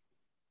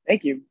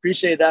 Thank you.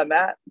 Appreciate that,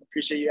 Matt.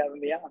 Appreciate you having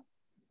me on.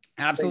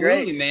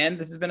 Absolutely, man.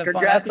 This has been a fun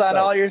Congrats episode. on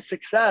all your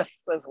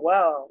success as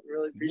well.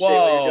 Really appreciate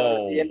what you're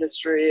doing in the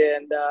industry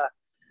and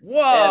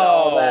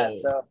all that.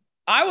 So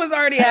I was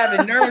already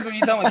having nerves when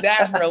you told me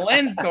Dash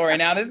Berlin story.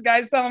 Now this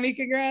guy's telling me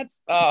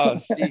congrats. Oh,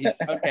 geez.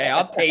 Okay,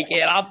 I'll take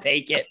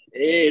it.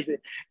 Easy.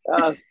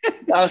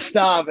 I'll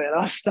stop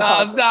it.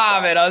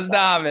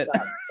 Stop it.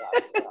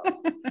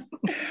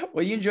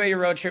 Well, you enjoy your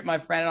road trip, my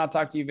friend, and I'll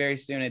talk to you very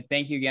soon. And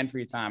thank you again for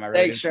your time. I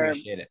really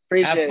appreciate it.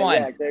 Have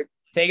fun. Yeah,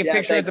 take a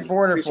picture at the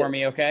border for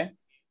me, okay?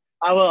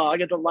 I will. I'll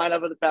get the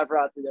lineup of the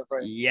paparazzi there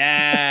for you.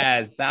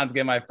 Yes. Sounds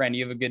good, my friend.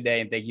 You have a good day,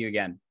 and thank you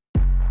again.